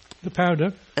use the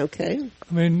powder. Okay.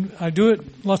 I mean, I do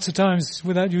it lots of times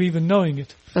without you even knowing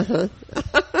it.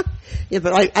 Yeah,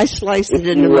 but I slice it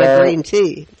into my green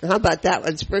tea. How about that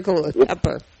one? Sprinkle it with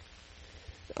pepper.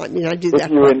 I mean, I do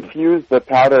that. If you infuse the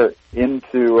powder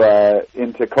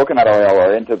into coconut oil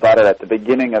or into butter at the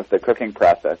beginning of the cooking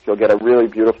process, you'll get a really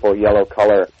beautiful yellow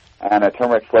color and a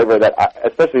turmeric flavor that,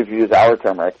 especially if you use our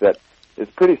turmeric, that is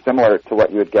pretty similar to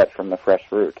what you would get from the fresh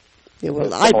root. Yeah, well,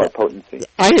 similar potency.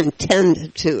 I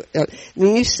intend to. I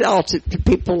mean, you sell to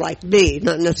people like me,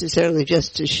 not necessarily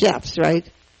just to chefs, right?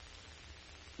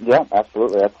 Yeah,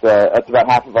 absolutely. That's about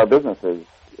half of our business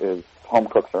is home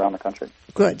cooks around the country.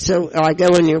 Good. So I go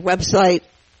on your website,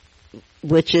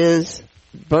 which is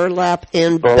Burlap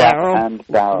and Barrel,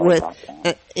 with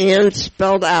and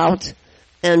spelled out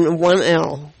and one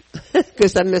L,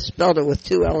 because I misspelled it with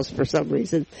 2 L's for some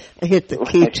reason. I hit the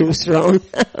key too strong.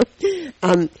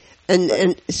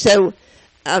 And so,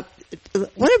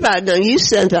 what about, now you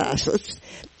sent us,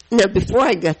 before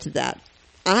I get to that,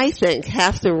 I think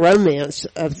half the romance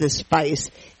of the spice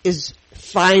is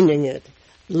finding it,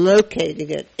 locating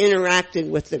it,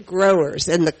 interacting with the growers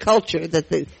and the culture that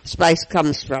the spice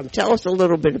comes from. Tell us a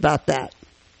little bit about that.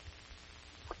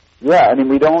 Yeah, I mean,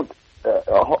 we don't,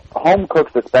 home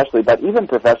cooks especially, but even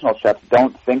professional chefs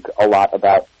don't think a lot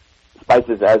about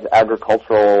spices as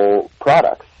agricultural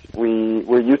products.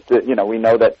 We're used to, we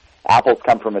know that apples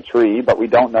come from a tree, but we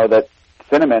don't know that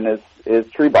cinnamon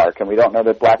is tree bark, and we don't know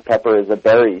that black pepper is a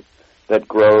berry that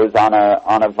grows on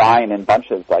a vine in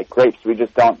bunches like grapes. We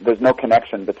just don't. There's no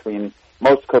connection between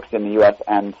most cooks in the U.S.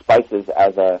 and spices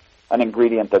as an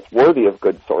ingredient that's worthy of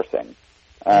good sourcing.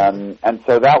 And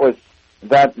so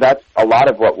that's a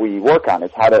lot of what we work on,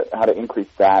 is how to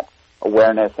increase that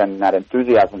awareness and that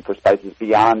enthusiasm for spices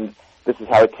beyond this is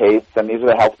how it tastes and these are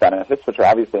the health benefits, which are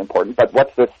obviously important. But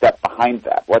what's the step behind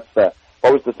that? What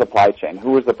was the supply chain?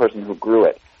 Who was the person who grew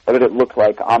it? What did it look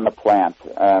like on the plant?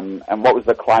 And what was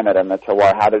the climate and the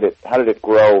terroir? How did it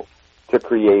grow to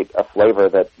create a flavor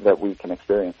that we can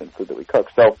experience in food that we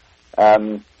cook? So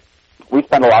we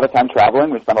spend a lot of time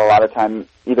traveling. We spend a lot of time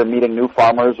either meeting new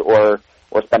farmers or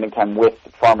spending time with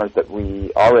farmers that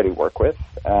we already work with.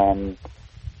 And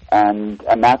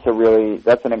that's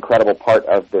an incredible part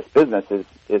of this business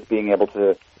is being able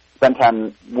to spend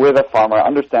time with a farmer,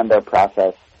 understand their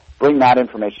process, bring that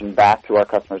information back to our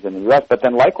customers in the U.S., but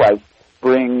then likewise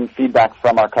bring feedback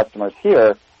from our customers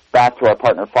here back to our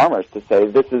partner farmers to say,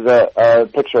 this is a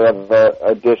picture of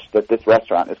a dish that this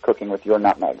restaurant is cooking with your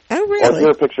nutmeg. Oh, really? Or here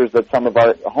are pictures that some of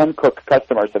our home-cooked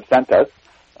customers have sent us.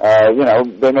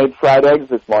 They made fried eggs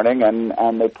this morning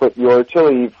and they put your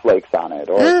chili flakes on it.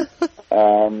 Or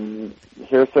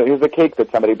here's a cake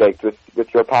that somebody baked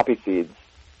with your poppy seeds.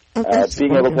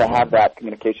 Being able to have that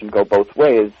communication go both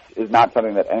ways is not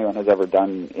something that anyone has ever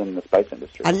done in the spice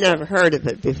industry. I've never heard of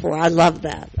it before. I love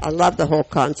that. I love the whole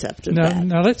concept of that.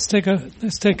 Now let's take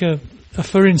a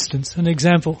for instance, an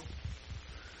example.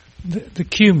 The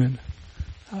cumin.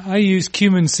 I use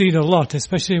cumin seed a lot,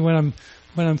 especially when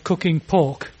I'm cooking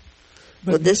pork.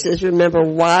 But this is, remember,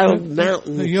 wild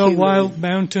mountain. Your cumin. wild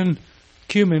mountain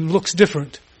cumin looks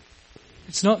different.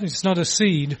 It's not a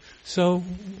seed. So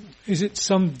is it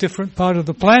some different part of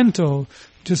the plant, or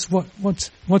just what's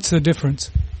the difference?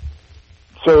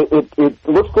 So it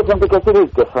looks different because it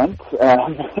is different.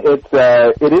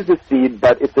 It is a seed,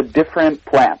 but it's a different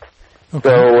plant. Okay.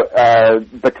 So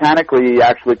botanically,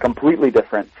 actually completely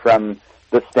different from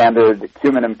the standard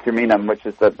Cuminum cuminum, which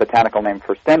is the botanical name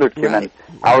for standard cumin. Right.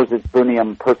 Ours is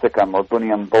Bunium persicum or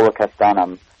Bunium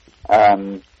bulocastanum.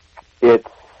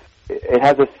 It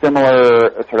has a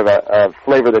similar sort of a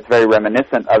flavor that's very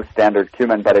reminiscent of standard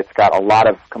cumin, but it's got a lot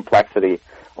of complexity,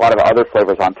 a lot of other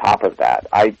flavors on top of that.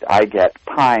 I get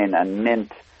pine and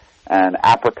mint and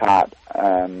apricot.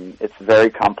 It's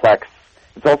very complex.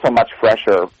 It's also much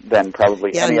fresher than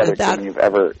probably any other cumin you've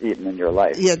ever eaten in your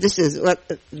life. Yeah, this is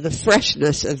the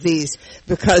freshness of these,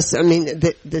 because, I mean,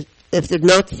 if they're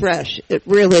not fresh, it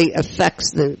really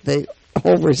affects the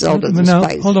whole result of the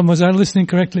spice. Hold on, was I listening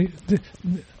correctly?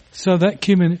 So that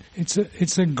cumin,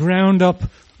 it's a ground up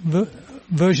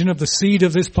version of the seed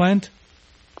of this plant?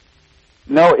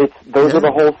 No, those are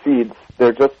the whole seeds.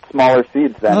 They're just smaller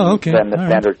seeds than the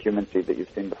standard cumin seed that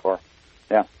you've seen before.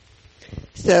 Yeah.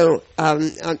 So I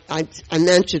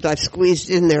mentioned, I've squeezed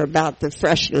in there about the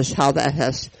freshness, how that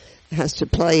has to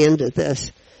play into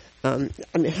this. I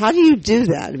mean, how do you do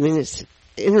that? I mean, it's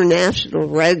international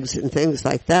regs and things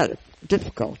like that.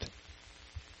 Difficult.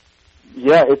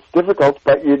 Yeah, it's difficult,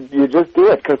 but you just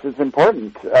do it because it's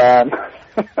important. The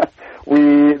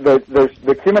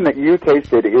cumin that you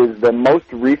tasted is the most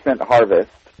recent harvest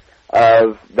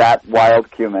of that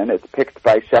wild cumin. It's picked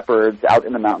by shepherds out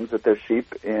in the mountains with their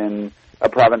sheep in a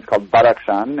province called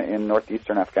Badakhshan in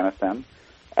northeastern Afghanistan.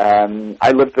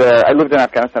 I lived in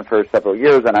Afghanistan for several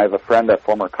years, and I have a friend, a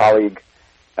former colleague,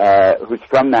 who's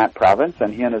from that province,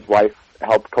 and he and his wife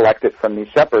helped collect it from these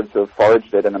shepherds who have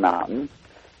foraged it in the mountains.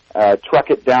 Truck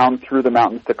it down through the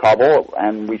mountains to Kabul,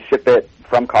 and we ship it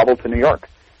from Kabul to New York.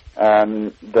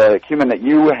 The cumin that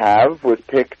you have was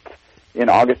picked in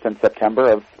August and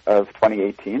September of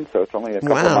 2018, so it's only a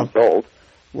couple of months old.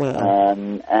 Wow.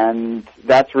 And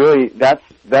that's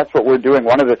what we're doing.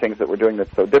 One of the things that we're doing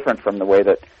that's so different from the way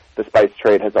that the spice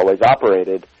trade has always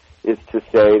operated is to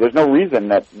say there's no reason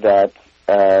that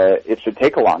it should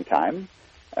take a long time.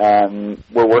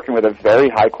 We're working with a very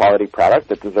high-quality product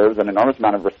that deserves an enormous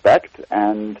amount of respect,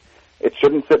 and it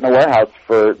shouldn't sit in a warehouse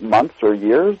for months or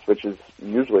years, which is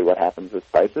usually what happens with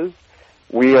spices.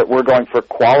 We're going for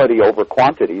quality over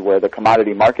quantity, where the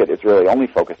commodity market is really only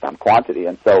focused on quantity.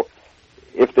 And so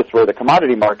if this were the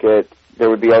commodity market, there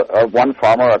would be one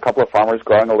farmer, a couple of farmers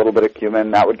growing a little bit of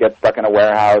cumin. That would get stuck in a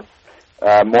warehouse.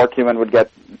 More cumin would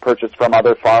get purchased from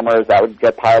other farmers. That would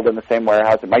get piled in the same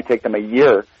warehouse. It might take them a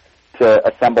year to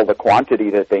assemble the quantity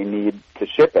that they need to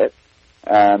ship it.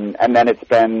 And then it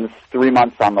spends 3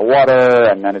 months on the water,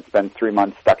 and then it spends 3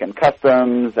 months stuck in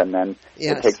customs, and then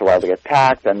it takes a while to get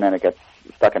packed, and then it gets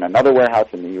stuck in another warehouse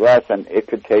in the U.S., and it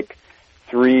could take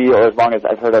 3, or as long as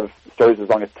I've heard of stories, as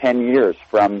long as 10 years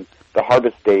from the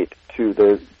harvest date to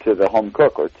the home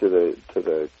cook or to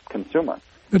the consumer.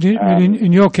 But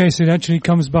in your case, it actually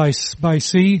comes by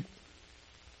sea.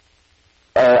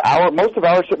 Most of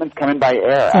our shipments come in by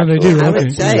air. Oh, they do. Okay. I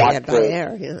would say by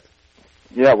air. Yeah.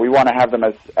 Yeah, we want to have them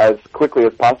as quickly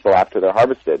as possible after they're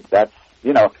harvested. That's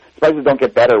spices don't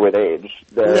get better with age.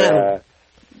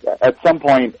 At some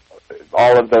point,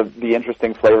 all of the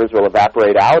interesting flavors will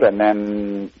evaporate out, and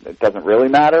then it doesn't really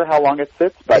matter how long it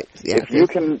sits. But if you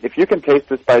can taste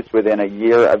the spice within a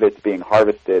year of its being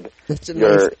harvested,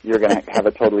 you're going to have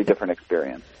a totally different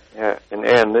experience. Yeah, and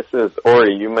Anne, this is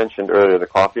Ori. You mentioned earlier the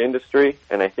coffee industry,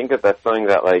 and I think that that's something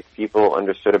that like people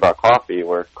understood about coffee,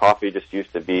 where coffee just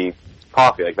used to be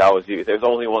coffee. Like that was you. There's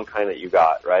only one kind that you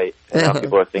got, right? And now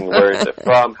people are thinking, where is it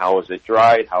from? How was it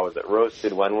dried? How was it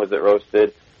roasted? When was it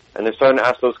roasted? And they're starting to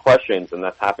ask those questions, and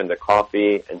that's happened to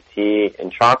coffee and tea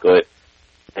and chocolate.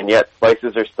 And yet,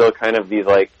 spices are still kind of these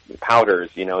like powders,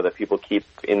 that people keep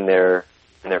in their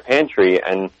pantry.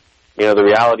 And the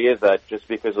reality is that just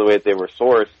because of the way that they were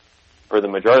sourced, for the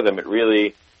majority of them, it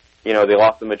really, they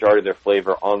lost the majority of their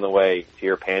flavor on the way to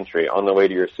your pantry, on the way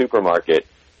to your supermarket.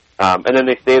 And then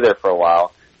they stay there for a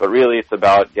while. But really, it's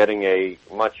about getting a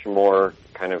much more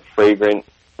kind of fragrant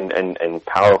and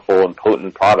powerful and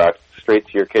potent product straight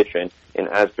to your kitchen in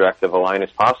as direct of a line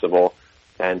as possible.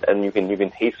 And you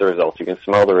can taste the results. You can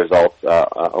smell the results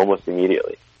almost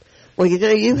immediately. Well,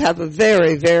 you have a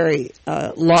very, very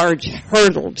large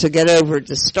hurdle to get over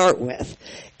to start with,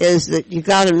 is that you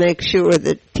got to make sure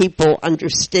that people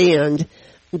understand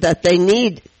that they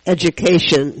need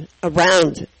education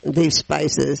around these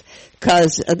spices,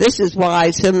 because this is why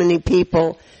so many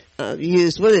people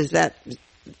use, what is that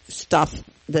stuff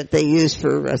that they use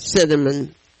for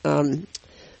cinnamon that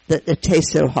it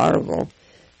tastes so horrible?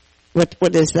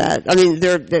 What is that? I mean,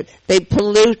 they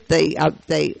pollute,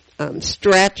 they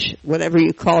stretch, whatever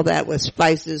you call that, with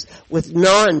spices with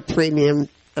non-premium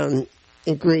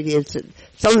ingredients.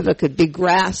 Some of it could be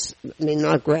grass. I mean,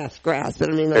 not grass, but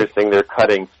I mean, they're saying they're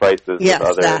cutting spices. Yes,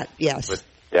 with other, yes.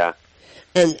 Yeah.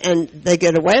 And they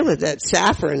get away with it.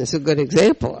 Saffron is a good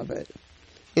example of it.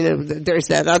 There's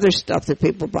that other stuff that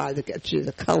people buy that gets you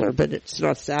the color, but it's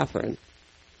not saffron.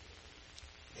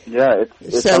 Yeah,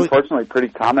 it's unfortunately pretty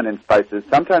common in spices.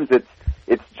 Sometimes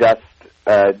it's just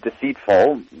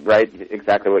deceitful, right?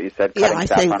 Exactly what you said. Yeah, I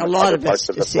think a lot of it's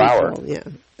deceitful. Yeah,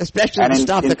 especially the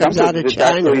stuff that comes out of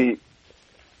China.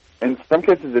 In some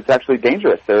cases, it's actually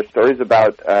dangerous. There are stories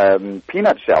about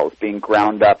peanut shells being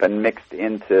ground up and mixed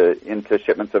into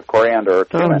shipments of coriander or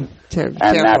cumin, and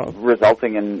that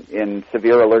resulting in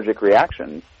severe allergic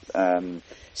reactions.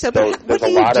 So what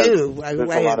do you do by the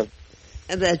way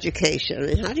of education? I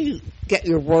mean, how do you get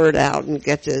your word out and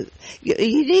get to? You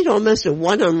need almost a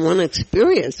one-on-one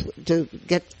experience to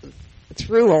get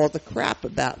through all the crap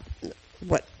about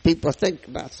what people think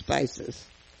about spices.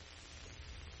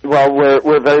 Well,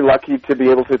 we're very lucky to be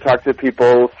able to talk to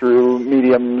people through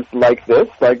mediums like this,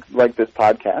 like this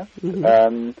podcast.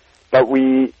 Mm-hmm.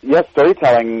 But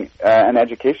storytelling and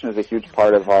education is a huge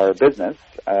part of our business.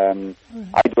 I do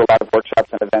a lot of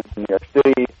workshops and events in New York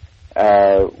City.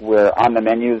 We're on the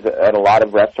menus at a lot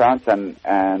of restaurants,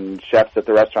 and chefs at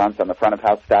the restaurants and the front of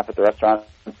house staff at the restaurants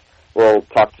will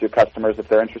talk to customers if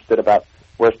they're interested about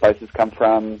where spices come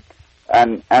from.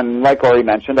 And like Ori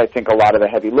mentioned, I think a lot of the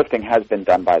heavy lifting has been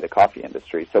done by the coffee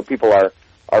industry. So people are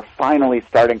finally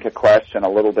starting to question a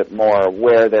little bit more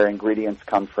where their ingredients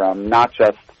come from, not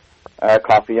just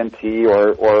coffee and tea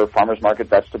or farmers market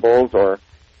vegetables or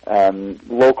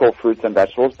local fruits and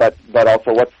vegetables, but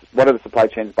also what are the supply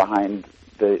chains behind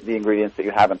the ingredients that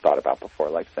you haven't thought about before,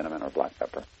 like cinnamon or black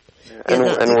pepper.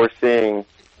 And we're seeing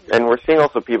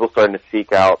also people starting to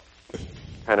seek out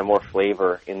kind of more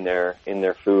flavor in their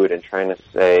food and trying to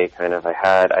say kind of I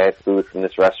had food from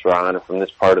this restaurant or from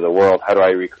this part of the world. How do I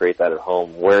recreate that at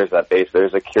home? Where is that based?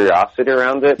 There's a curiosity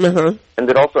around it. Mm-hmm. And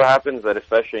it also happens that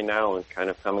especially now and kind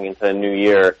of coming into a new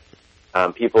year,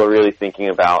 people are really thinking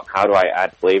about how do I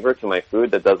add flavor to my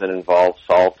food that doesn't involve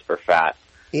salt or fat.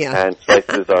 Yeah. And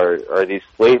spices are these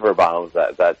flavor bombs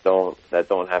that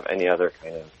don't have any other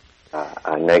kind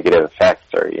of negative effects,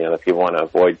 or if you want to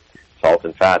avoid salt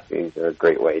and fat, these are a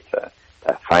great way to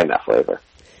find that flavor.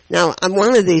 Now,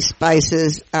 one of these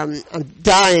spices I'm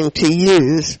dying to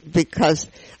use because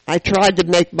I tried to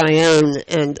make my own,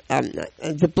 and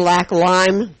the black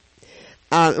lime,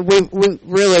 we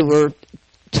really were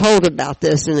told about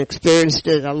this and experienced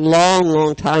it a long,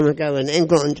 long time ago in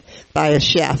England by a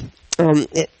chef. I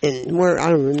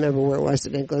don't remember where it was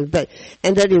in England, but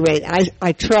at any rate,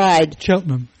 I tried.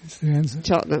 Cheltenham is the answer.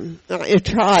 Cheltenham. I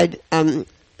tried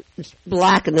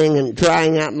blackening and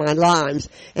drying out my limes,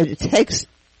 and it takes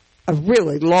a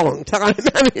really long time.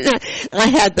 I mean, I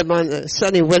had them on the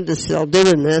sunny windowsill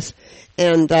doing this,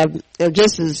 and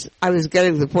just as I was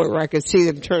getting to the point where I could see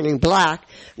them turning black,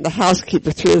 the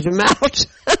housekeeper threw them out.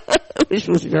 which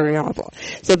was very awful.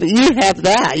 So, but you have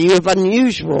that. You have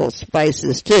unusual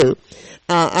spices too.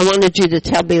 I wanted you to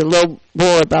tell me a little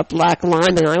more about black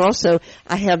lime, and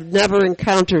I have never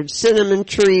encountered cinnamon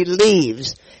tree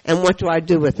leaves, and what do I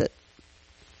do with it?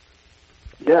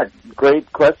 Yeah,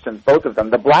 great questions, both of them.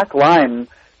 The black lime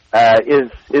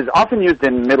is often used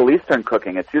in Middle Eastern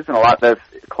cooking. It's used in a lot of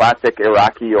classic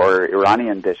Iraqi or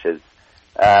Iranian dishes,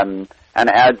 and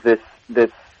adds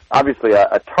this obviously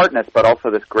a tartness, but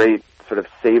also this great sort of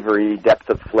savory depth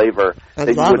of flavor that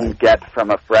you wouldn't get from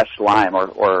a fresh lime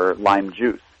or lime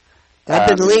juice.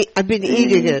 I've been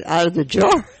eating it out of the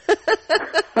jar.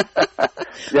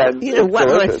 Yeah, wet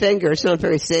my finger. It's not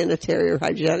very sanitary or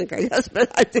hygienic, I guess, but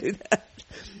I do that.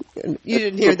 You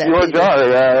didn't hear that. Your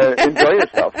jar. Enjoy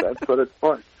yourself. That's what it's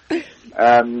for.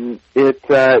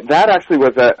 That actually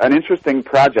was an interesting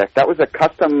project. That was a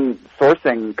custom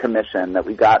sourcing commission that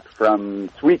we got from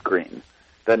Sweetgreen,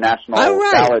 the national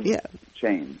salad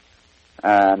chain.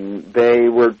 They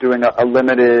were doing a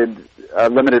limited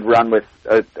run with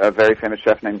a very famous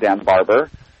chef named Dan Barber.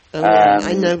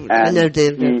 I know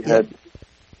David.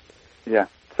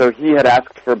 So he had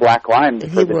asked for black lime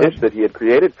for the dish that he had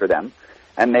created for them,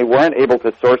 and they weren't able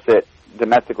to source it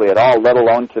domestically at all, let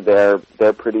alone to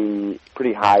their pretty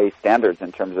high standards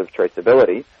in terms of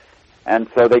traceability. And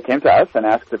so they came to us and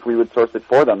asked if we would source it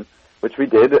for them, which we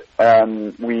did.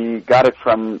 We got it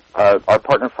from our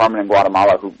partner farmer in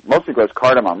Guatemala, who mostly grows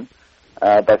cardamom,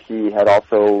 but he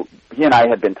and I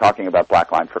had been talking about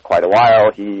black lime for quite a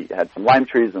while. He had some lime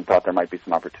trees and thought there might be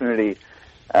some opportunity,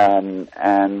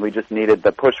 and we just needed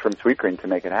the push from Sweetgreen to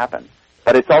make it happen.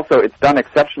 But it's done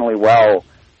exceptionally well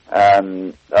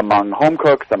among home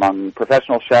cooks, among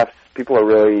professional chefs. People are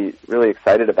really, really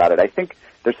excited about it. I think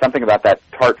there's something about that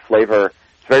tart flavor.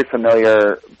 It's very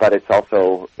familiar, but it's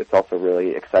also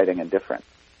really exciting and different.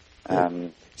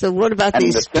 So what about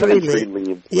these tree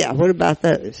leaves? Yeah, what about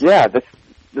those? Yeah, the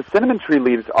cinnamon tree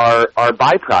leaves are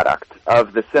byproduct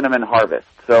of the cinnamon harvest.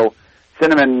 So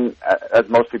cinnamon, as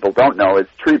most people don't know, is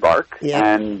tree bark,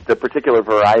 and the particular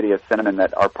variety of cinnamon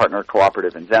that our partner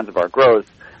cooperative in Zanzibar grows,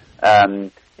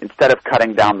 instead of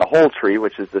cutting down the whole tree,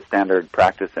 which is the standard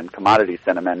practice in commodity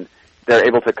cinnamon, they're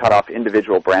able to cut off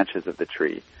individual branches of the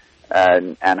tree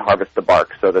and harvest the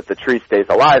bark so that the tree stays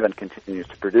alive and continues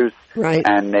to produce. Right.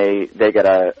 And they get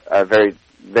a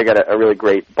really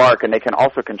great bark, and they can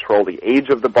also control the age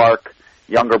of the bark.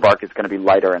 Younger bark is going to be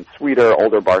lighter and sweeter.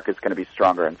 Older bark is going to be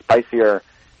stronger and spicier.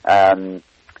 And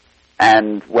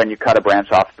when you cut a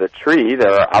branch off the tree,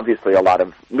 there are obviously a lot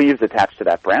of leaves attached to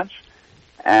that branch.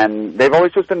 And they've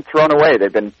always just been thrown away.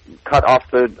 They've been cut off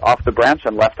the branch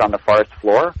and left on the forest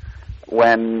floor,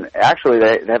 when actually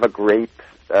they have a great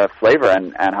flavor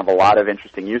and have a lot of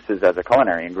interesting uses as a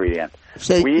culinary ingredient.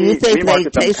 So you think they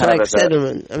taste like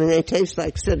cinnamon? They taste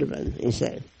like cinnamon, you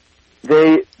say?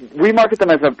 We market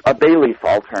them as a bay leaf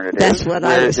alternative. That's what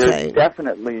I was saying.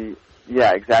 Definitely,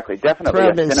 exactly.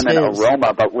 Definitely a cinnamon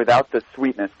aroma, but without the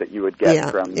sweetness that you would get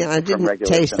from I didn't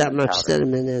regular taste that much powder.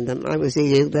 cinnamon in them. I was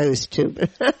eating those too.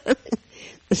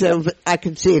 So I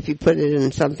could see if you put it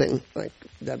in something like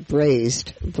the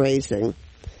braising.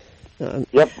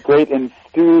 Great in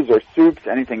stews or soups,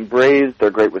 anything braised. They're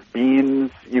great with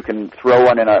beans. You can throw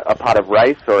one in a pot of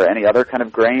rice or any other kind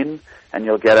of grain, and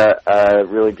you'll get a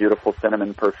really beautiful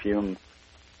cinnamon perfume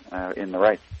in the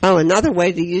rice. Oh, another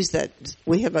way to use that,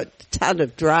 we have a ton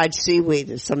of dried seaweed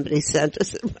that somebody sent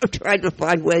us. I've tried to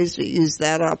find ways to use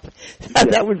that up.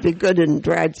 That would be good in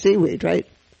dried seaweed, right?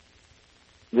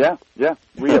 Yeah.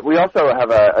 We also have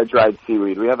a dried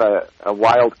seaweed. We have a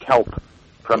wild kelp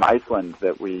from Iceland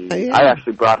that I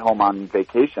actually brought home on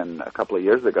vacation a couple of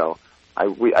years ago. I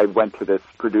went to this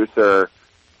producer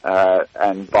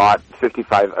and bought a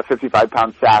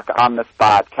 55-pound sack on the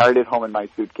spot, carried it home in my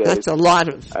suitcase. That's a lot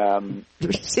of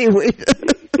seaweed.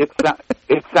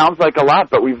 It sounds like a lot,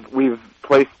 but we've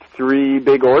placed 3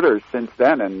 big orders since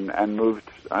then and moved,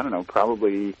 I don't know,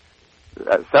 probably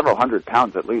several hundred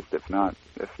pounds at least, if not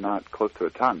close to a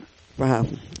ton. Wow.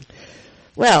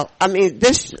 Well,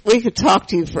 we could talk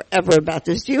to you forever about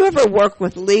this. Do you ever work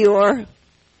with Lior?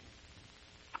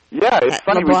 Yeah, it's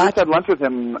funny. We just had lunch with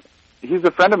him. He's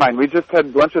a friend of mine. We just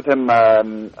had lunch with him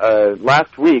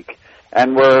last week,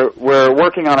 and we're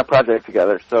working on a project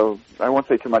together. So I won't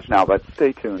say too much now, but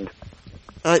stay tuned.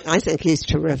 I think he's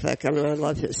terrific. I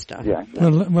love his stuff. Yeah.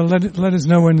 Well, let us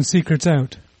know when the secret's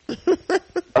out.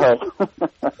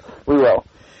 We will.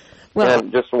 Well,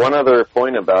 and just one other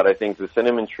point about, I think, the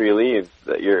cinnamon tree leaves,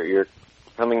 that you're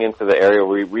coming into the area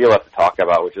we really have to talk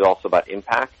about, which is also about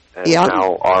impact. and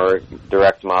how our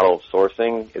direct model of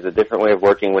sourcing is a different way of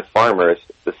working with farmers.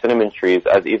 The cinnamon trees,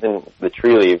 as even the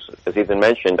tree leaves, as Ethan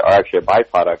mentioned, are actually a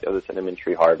byproduct of the cinnamon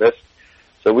tree harvest.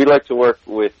 So we like to work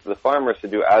with the farmers to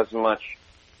do as much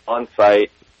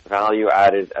on-site value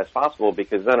added as possible,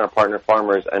 because then our partner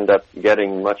farmers end up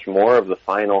getting much more of the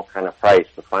final kind of price,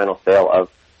 the final sale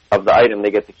of the item.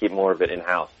 They get to keep more of it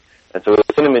in-house. And so with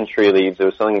cinnamon tree leaves, it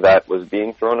was something that was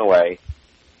being thrown away.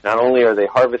 Not only are they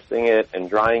harvesting it and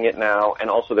drying it now, and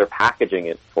also they're packaging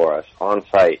it for us on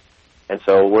site. And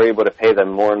so we're able to pay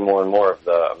them more and more and more of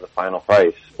the final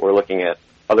price. We're looking at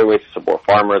other ways to support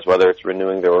farmers, whether it's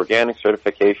renewing their organic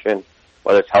certification,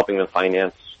 whether it's helping them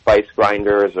finance spice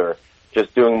grinders, or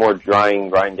just doing more drying,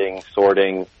 grinding,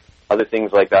 sorting, other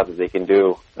things like that they can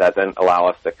do that then allow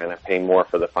us to kind of pay more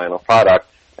for the final product.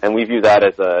 And we view that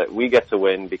as we get to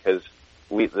win because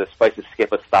the spices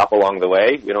skip a stop along the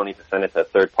way. We don't need to send it to a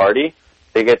third party.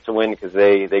 They get to win because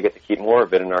they get to keep more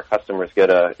of it, and our customers get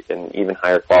an even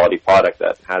higher quality product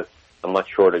that has a much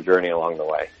shorter journey along the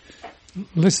way.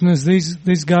 Listeners,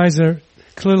 these guys are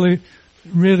clearly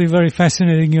really very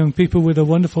fascinating young people with a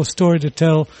wonderful story to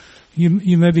tell.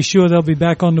 You may be sure they'll be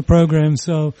back on the program.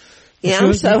 So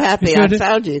I'm so happy I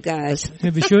found you guys.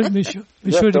 Yeah, be sure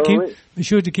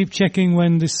to keep checking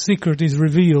when this secret is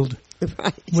revealed.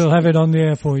 Right. We'll have it on the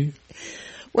air for you.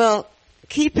 Well,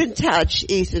 keep in touch,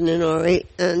 Ethan and Ori,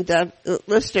 and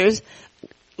listeners,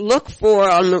 look for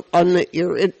on the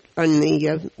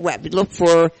web. Look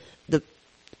for the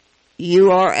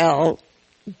URL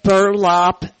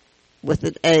Burlap with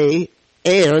an A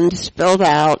and spelled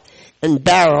out, and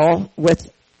barrel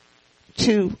with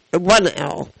one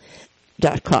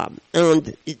L.com.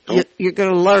 And you're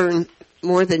going to learn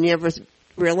more than you ever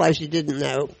realized you didn't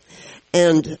know.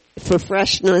 And for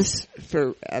freshness,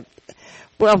 for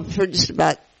just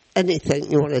about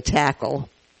anything you want to tackle,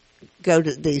 go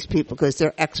to these people because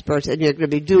they're experts, and you're going to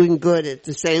be doing good at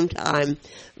the same time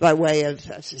by way of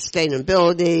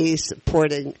sustainability,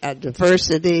 supporting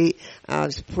diversity,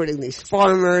 supporting these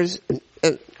farmers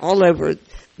all over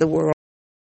the world.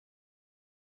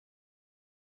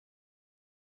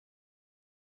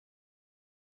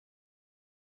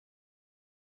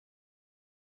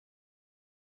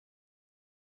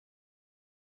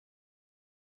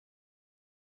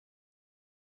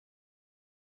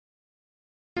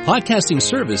 Podcasting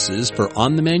services for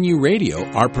On the Menu Radio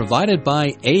are provided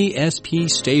by ASP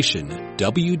Station,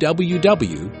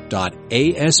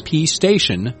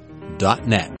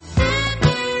 www.aspstation.net.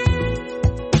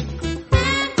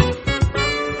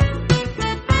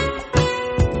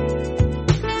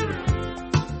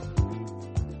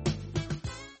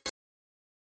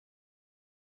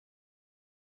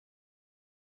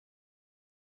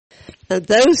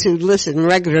 Those who listen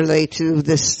regularly to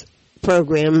this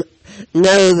program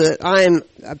know that I'm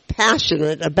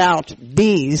passionate about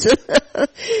bees.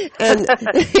 and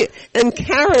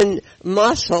Karen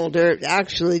Mossholder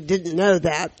actually didn't know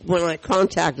that when I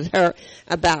contacted her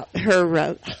about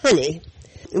her honey,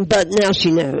 but now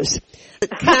she knows.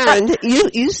 Karen,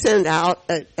 you sent out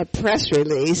a press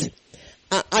release.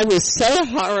 I was so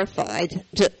horrified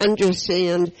to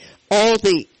understand all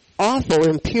the awful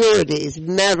impurities,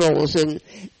 metals, and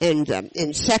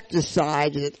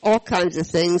insecticides, and all kinds of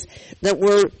things that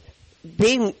were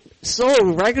being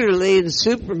sold regularly in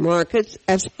supermarkets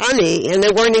as honey, and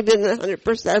they weren't even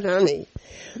 100% honey.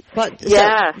 But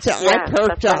yes, I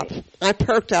perked up. Right. I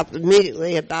perked up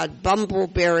immediately about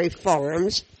Bumbleberry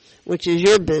Farms, which is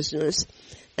your business,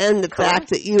 and the fact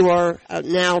that you are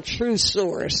now True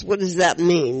Source. What does that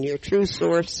mean? You're True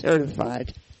Source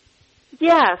certified.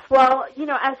 Yes, well,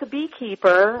 as a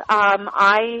beekeeper,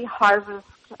 I harvest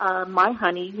my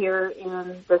honey here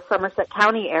in the Somerset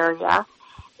County area,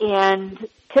 and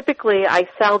typically I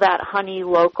sell that honey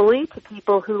locally to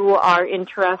people who are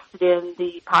interested in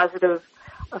the positive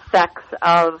effects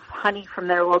of honey from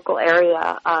their local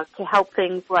area to help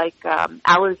things like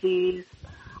allergies,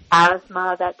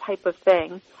 asthma, that type of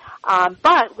thing.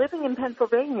 But living in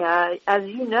Pennsylvania, as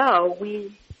you know,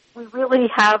 we really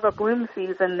have a bloom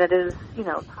season that is,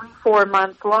 3-4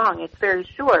 months long. It's very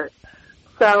short.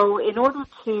 So in order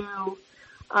to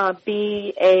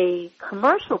be a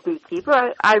commercial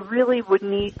beekeeper, I really would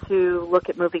need to look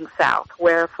at moving south,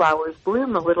 where flowers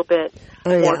bloom a little bit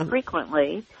more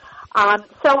frequently.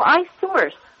 So I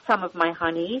source some of my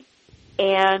honey,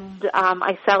 and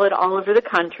I sell it all over the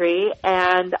country,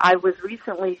 and I was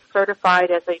recently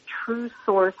certified as a True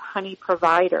Source honey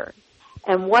provider.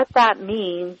 And what that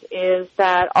means is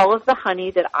that all of the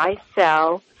honey that I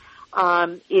sell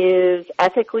is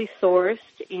ethically sourced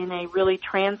in a really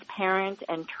transparent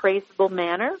and traceable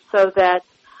manner, so that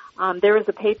There is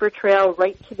a paper trail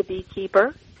right to the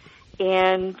beekeeper,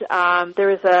 and there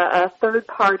is a third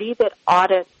party that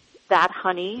audits that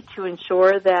honey to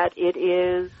ensure that it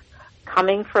is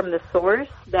coming from the source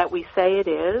that we say it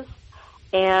is.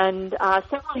 And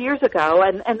several years ago,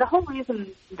 and the whole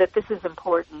reason that this is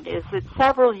important is that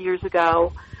several years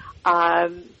ago,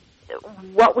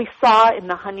 what we saw in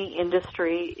the honey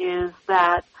industry is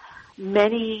that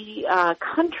many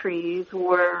countries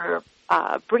were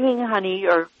bringing honey,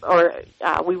 or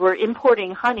we were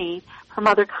importing honey from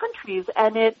other countries,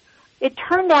 and it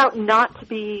turned out not to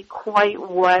be quite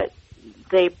what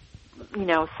they,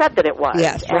 said that it was.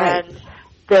 Yes, right. And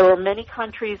there were many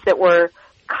countries that were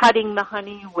cutting the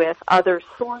honey with other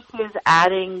sources,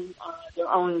 adding their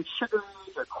own sugars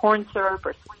or corn syrup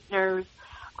or sweeteners.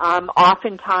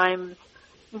 Oftentimes,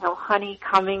 honey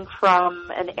coming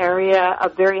from an area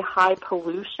of very high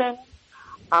pollution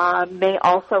may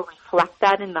also reflect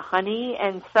that in the honey.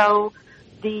 And so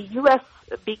the U.S.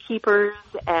 beekeepers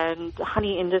and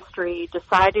honey industry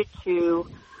decided to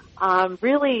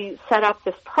really set up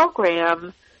this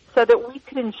program so that we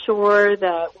could ensure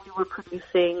that we were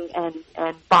producing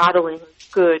and bottling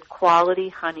good quality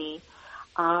honey,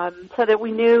 so that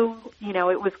we knew,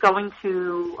 it was going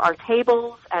to our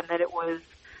tables and that it was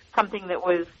something that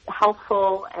was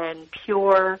healthful and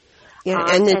pure. Yeah,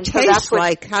 and it tastes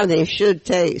like how they should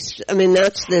taste. I mean,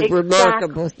 that's the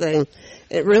remarkable thing.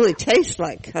 It really tastes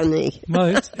like honey. No,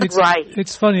 it's right.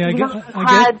 It's funny. I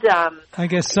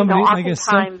guess somebody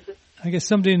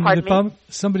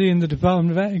in the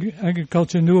Department of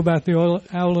Agriculture knew about the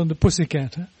owl and the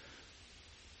pussycat. Huh?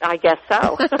 I guess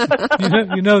so.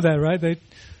 you know that, right? They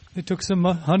took some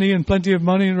honey and plenty of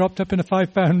money and wrapped up in a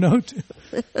 5-pound note.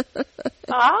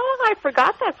 Oh, I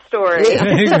forgot that story.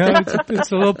 There you go.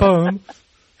 It's a little poem.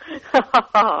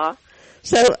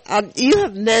 So you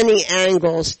have many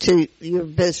angles to your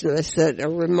business that are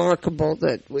remarkable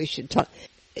that we should talk.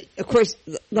 Of course,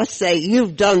 let's say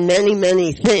you've done many,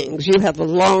 many things. You have a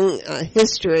long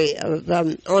history of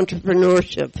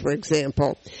entrepreneurship, for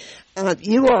example.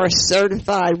 You are a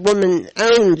certified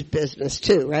woman-owned business,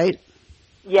 too, right?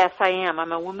 Yes, I am.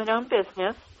 I'm a woman-owned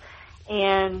business.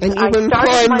 And you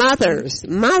employ mothers,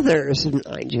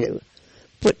 mind you.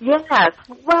 Yes.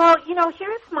 Well,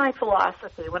 here's my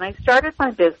philosophy. When I started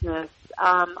my business,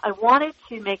 I wanted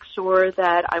to make sure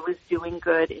that I was doing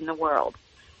good in the world.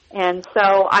 And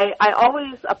so I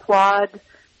always applaud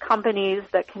companies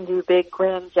that can do big,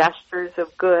 grand gestures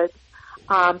of good.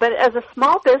 But as a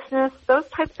small business, those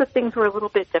types of things were a little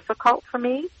bit difficult for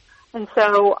me. And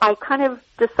so I kind of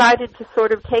decided to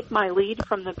sort of take my lead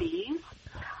from the bees,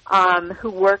 who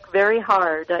work very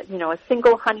hard. A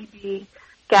single honeybee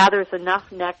gathers enough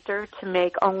nectar to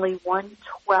make only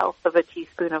 1/12 of a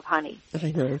teaspoon of honey.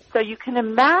 Mm-hmm. So you can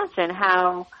imagine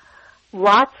how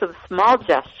lots of small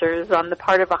gestures on the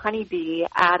part of a honeybee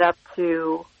add up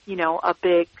to, a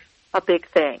big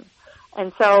thing.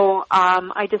 And so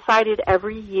I decided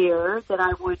every year that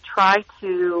I would try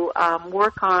to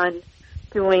work on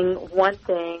doing one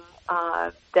thing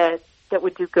that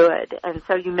would do good. And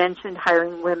so you mentioned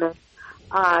hiring women.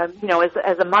 As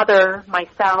a mother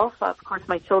myself, of course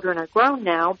my children are grown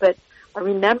now, but I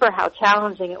remember how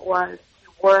challenging it was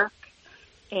to work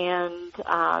and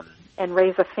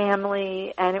raise a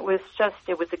family, and it was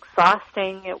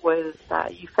exhausting. It was,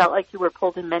 you felt like you were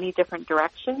pulled in many different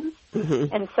directions.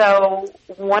 Mm-hmm. And so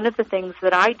one of the things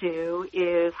that I do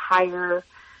is hire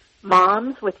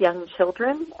moms with young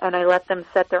children, and I let them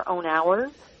set their own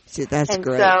hours. See, that's and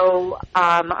great. And so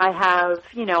I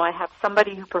have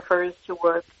somebody who prefers to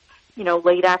work,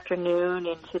 late afternoon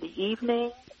into the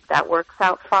evening. That works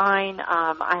out fine.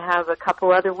 I have a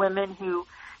couple other women who,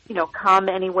 come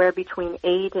anywhere between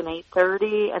 8 and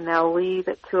 8:30, and they'll leave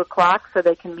at 2 o'clock so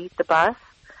they can meet the bus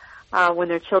when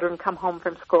their children come home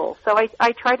from school. So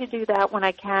I try to do that when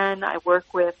I can. I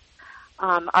work with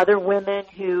other women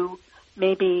who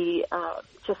maybe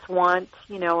just want,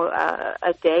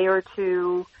 a day or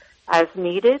two as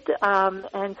needed.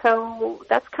 And so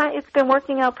it's been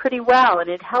working out pretty well, and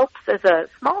it helps as a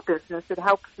small business. It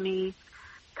helps me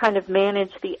kind of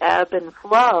manage the ebb and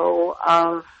flow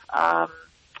of,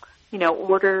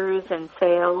 orders and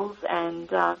sales. And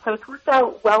so it's worked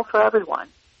out well for everyone.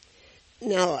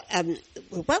 Now,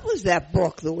 what was that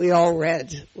book that we all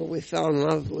read when we fell in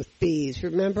love with bees?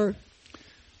 Remember?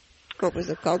 What was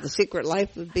it called? The Secret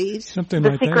Life of Bees? Something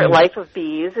like that. The Secret Life of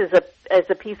Bees is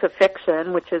a piece of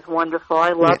fiction, which is wonderful.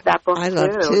 I love that book, I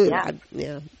love too.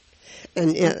 Yeah.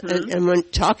 And when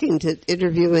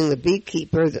interviewing the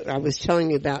beekeeper that I was telling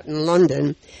you about in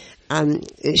London,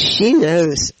 she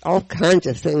knows all kinds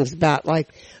of things about, like,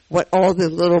 what all the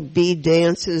little bee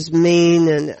dances mean,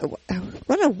 and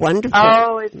what a wonderful...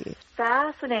 Oh, it's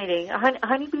fascinating.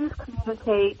 Honeybees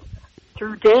communicate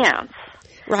through dance.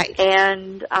 Right.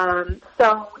 And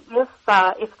so if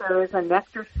there is a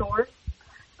nectar source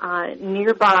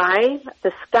nearby,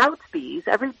 the scout bees,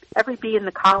 every bee in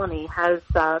the colony has,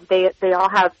 they all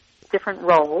have different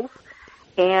roles.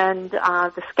 And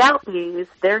the scout bees,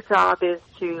 their job is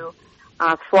to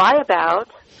fly about,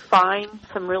 find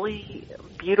some really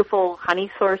beautiful honey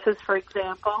sources, for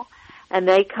example, and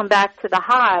they come back to the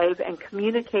hive and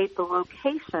communicate the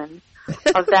location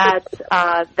of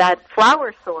that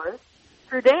flower source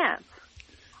through dance.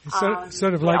 It's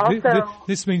sort of like,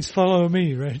 this means follow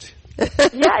me, right?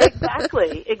 Yeah,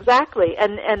 exactly.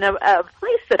 And a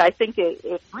place that I think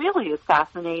it really is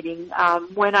fascinating,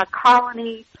 when a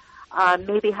colony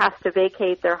maybe has to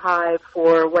vacate their hive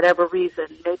for whatever reason,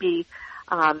 maybe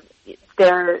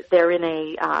they're in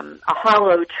a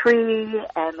hollow tree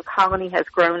and the colony has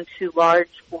grown too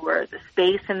large for the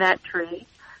space in that tree,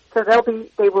 so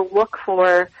they will look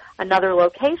for another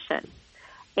location.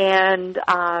 And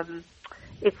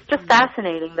it's just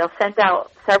fascinating. They'll send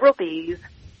out several bees,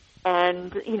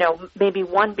 and maybe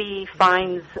one bee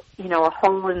finds a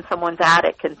hole in someone's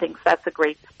attic and thinks that's a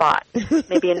great spot.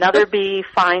 Maybe another bee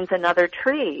finds another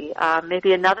tree.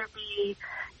 Maybe another bee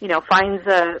finds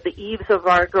the eaves of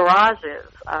our garages,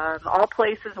 all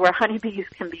places where honeybees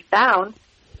can be found,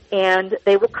 and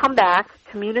they will come back,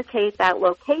 communicate that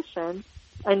location,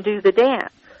 and do the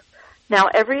dance. Now,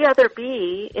 every other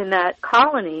bee in that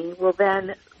colony will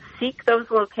then seek those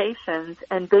locations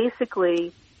and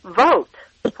basically vote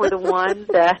for the one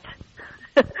that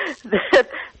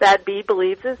that bee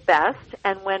believes is best.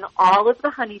 And when all of the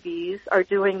honeybees are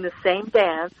doing the same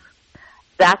dance,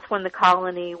 that's when the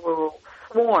colony will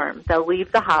swarm. They'll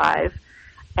leave the hive,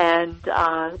 and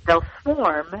they'll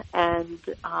swarm and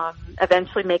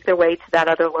eventually make their way to that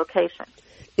other location.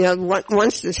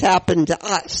 Once this happened to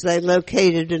us, they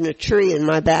located in a tree in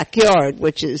my backyard,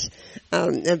 which is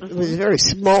it was a very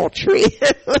small tree.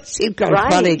 It seemed kind of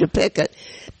funny to pick it,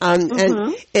 but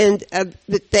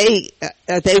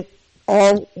they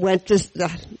all went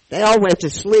to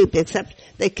sleep, except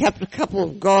they kept a couple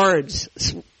of guards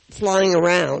flying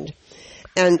around.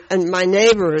 And my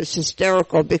neighbor is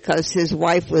hysterical because his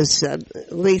wife was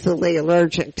lethally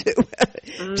allergic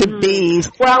to bees.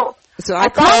 Well, so I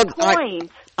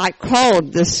I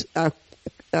called this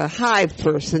hive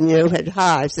person, who had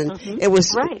hives, and it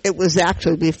was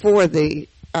actually before the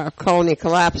colony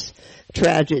collapse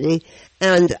tragedy,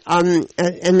 and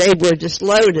they were just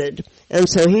loaded. And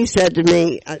so he said to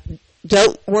me,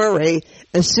 "Don't worry.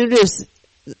 As soon as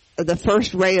the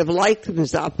first ray of light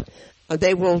comes up,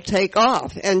 they will take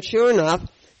off." And sure enough,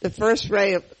 the first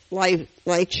ray of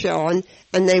light shone,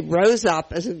 and they rose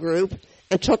up as a group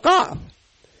and took off.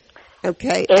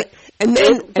 Okay, and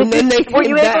then they came back. Were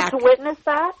you able to witness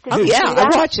that? I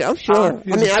watched it. Oh, sure.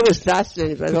 I mean, I was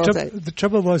fascinated by the whole thing. The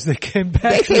trouble was they came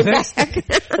back.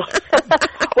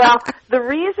 Well, the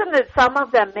reason that some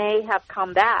of them may have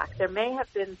come back, there may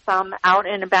have been some out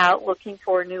and about looking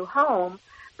for a new home,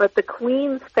 but the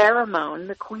queen's pheromone,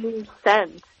 the queen's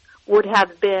scent, would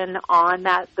have been on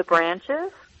the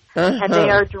branches, and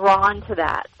they are drawn to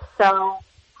that. So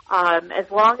as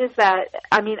long as that,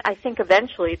 I think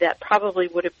eventually that probably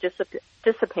would have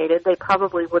dissipated. They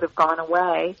probably would have gone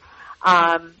away,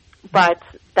 but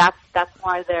that's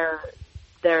why they're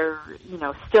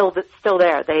still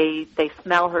there. They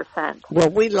smell her scent. Well,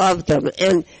 we love them,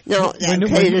 and no.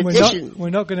 We're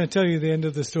not going to tell you the end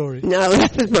of the story. No,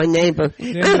 that was my neighbor.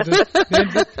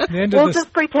 We'll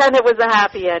just pretend it was a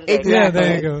happy ending. Exactly. Yeah,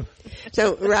 there you go.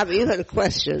 So, Robbie, you had a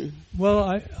question.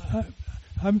 Well,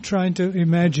 I'm trying to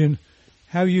imagine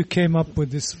how you came up with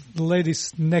the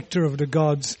latest nectar of the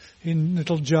gods in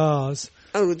little jars.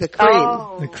 Oh, the cream.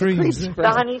 Oh, the creams. The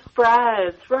honey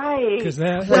spreads, right. Because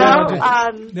they're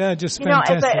just As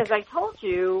fantastic. I told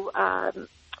you,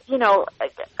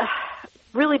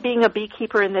 really being a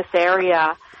beekeeper in this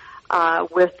area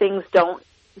where things don't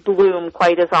bloom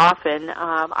quite as often,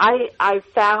 I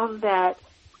found that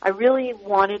I really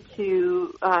wanted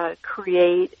to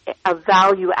create a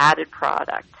value-added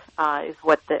product, is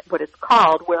what it's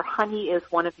called, where honey is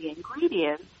one of the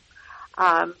ingredients,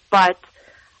 but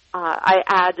I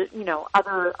add,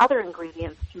 other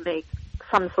ingredients to make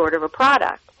some sort of a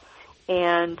product,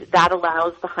 and that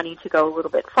allows the honey to go a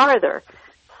little bit farther.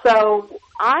 So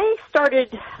I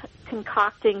started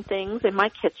concocting things in my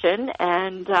kitchen,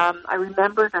 and I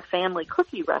remembered a family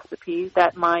cookie recipe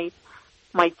that my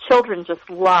children just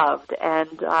loved, and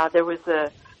there was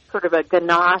a sort of a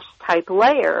ganache type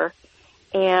layer,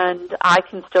 and I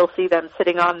can still see them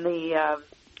sitting on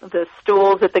the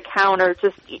stools at the counter,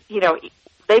 just,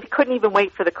 they couldn't even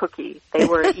wait for the cookie. They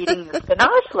were eating this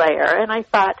ganache layer, and I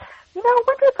thought, I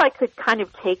wonder if I could kind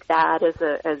of take that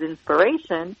as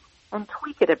inspiration and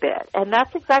tweak it a bit. And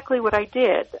that's exactly what I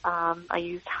did. I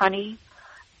used honey,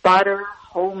 butter,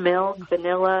 whole milk,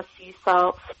 vanilla, sea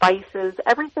salt, spices,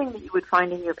 everything that you would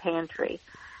find in your pantry.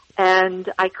 And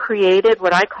I created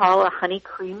what I call a honey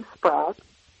cream spread.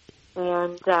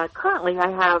 And currently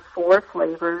I have 4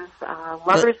 flavors.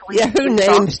 Lover's Leap. Yeah, who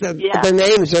names them? Yeah. The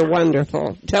names are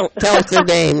wonderful. Tell us the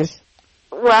names.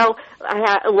 Well, I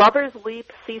had Lover's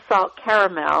Leap Sea Salt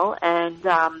Caramel, and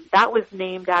that was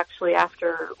named actually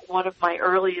after one of my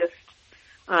earliest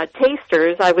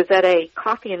tasters. I was at a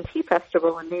coffee and tea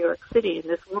festival in New York City, and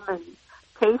this woman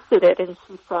tasted it, and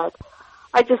she said,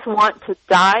 I just want to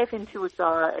dive into a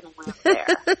jar and live there.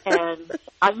 And,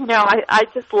 I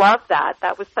just love that.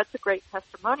 That was such a great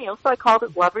testimonial. So I called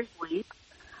it Lover's Leap.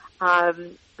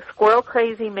 Squirrel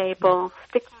Crazy Maple,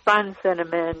 Sticky Bun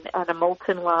Cinnamon, and a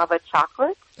Molten Lava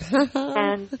Chocolate.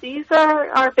 And these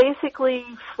are basically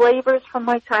flavors from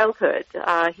my childhood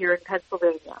here in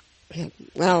Pennsylvania.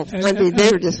 Well,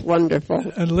 they're just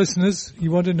wonderful. And listeners,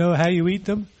 you want to know how you eat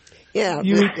them? Yeah,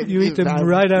 you eat them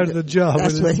right out of the jar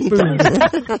with a spoon.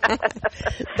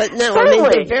 But no,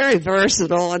 they're very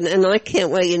versatile, and I can't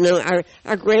wait.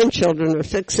 Our grandchildren are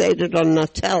fixated on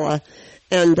Nutella,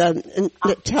 and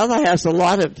Nutella has a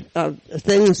lot of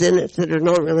things in it that are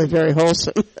not really very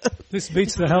wholesome. This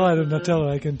beats the hell out of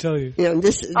Nutella, I can tell you. I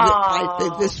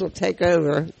think this will take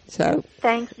over. So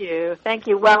thank you.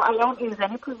 Well, I don't use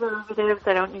any preservatives.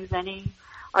 I don't use any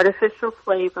artificial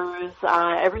flavors.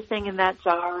 Everything in that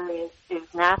jar is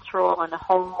natural and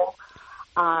whole.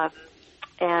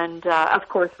 And of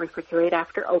course, refrigerate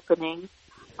after opening.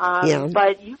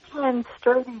 But you can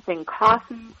stir these in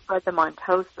coffee, spread them on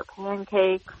toast or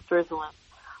pancakes, drizzle them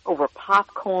over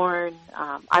popcorn.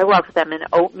 I love them in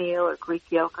oatmeal or Greek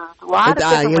yogurt. A lot of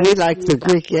different ways we like the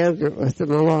Greek yogurt with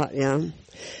them a lot, yeah.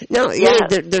 Now,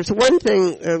 there's one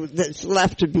thing that's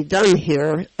left to be done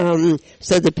here,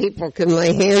 so that people can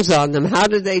lay hands on them. How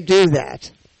do they do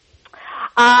that?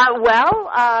 If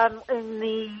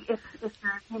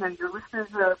your listeners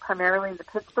are primarily in the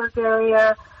Pittsburgh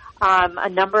area, a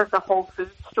number of the Whole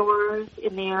Foods stores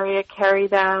in the area carry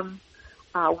them.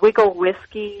 Wiggle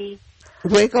Whiskey.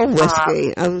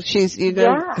 She's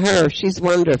her. She's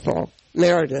wonderful.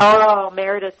 Meredith. Oh,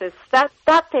 Meredith is that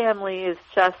family is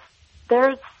just.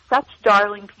 They're such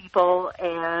darling people,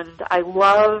 and I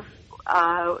love,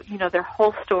 their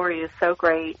whole story is so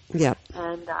great. Yeah.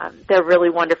 And they're really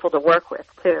wonderful to work with,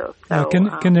 too. So,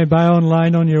 can they buy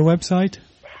online on your website?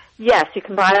 Yes, you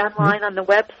can buy online on the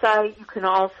website. You can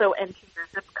also enter your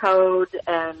zip code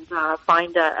and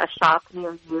find a shop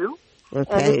near you.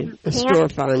 Okay, a store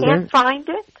finder. Can't find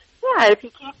it? Yeah, if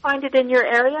you can't find it in your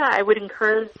area, I would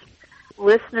encourage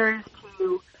listeners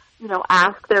to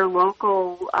ask their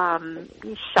local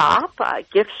shop,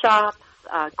 gift shops,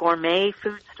 gourmet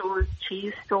food stores,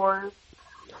 cheese stores.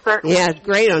 Certainly. Yeah, it's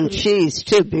great on cheese,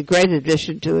 too. Be a great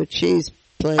addition to a cheese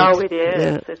plate. Oh, it is.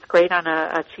 Yeah. It's great on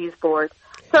a cheese board.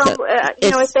 So if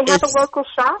they have a local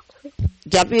shop.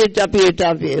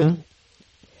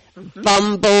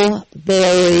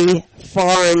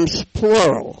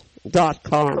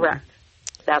 www.bumbleberryfarmsplural.com. Correct.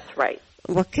 That's right.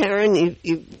 Well, Karen,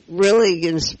 you really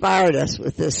inspired us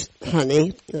with this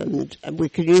honey, and we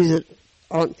could use it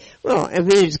on,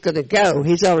 he's going to go.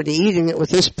 He's already eating it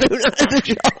with a spoon out of the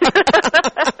jar.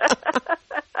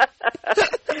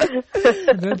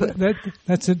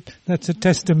 That's a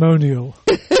testimonial.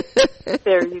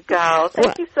 There you go.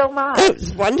 Thank you so much. It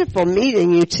was wonderful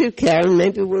meeting you too, Karen.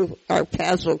 Maybe our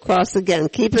paths will cross again.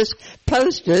 Keep us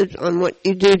posted on what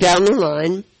you do down the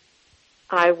line.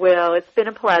 I will. It's been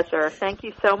a pleasure. Thank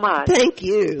you so much. Thank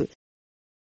you.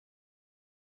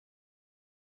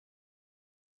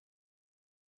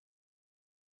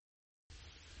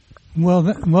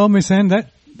 Well, Miss Ann,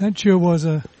 that sure was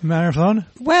a marathon.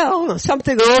 Well,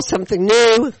 something old, something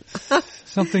new.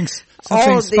 something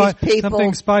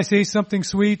spicy, something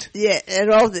sweet. Yeah, and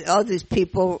all these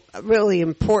people, really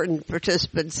important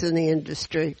participants in the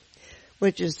industry,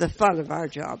 which is the fun of our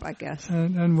job, I guess.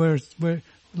 And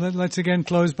let's again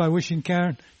close by wishing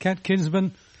Kat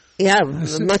Kinsman. Yeah,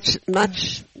 much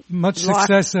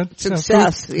success at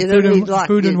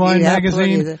Food and Wine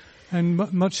magazine, and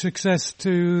much success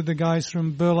to the guys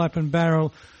from Burlap and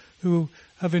Barrel, who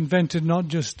have invented not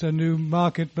just a new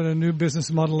market but a new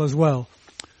business model as well.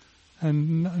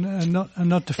 And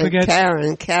not to forget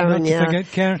Karen, Karen,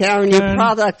 your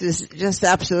product is just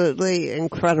absolutely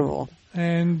incredible.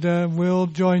 And we'll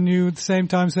join you at the same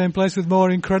time, same place with more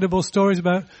incredible stories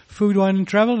about food, wine and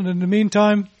travel. And in the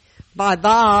meantime,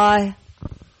 bye-bye.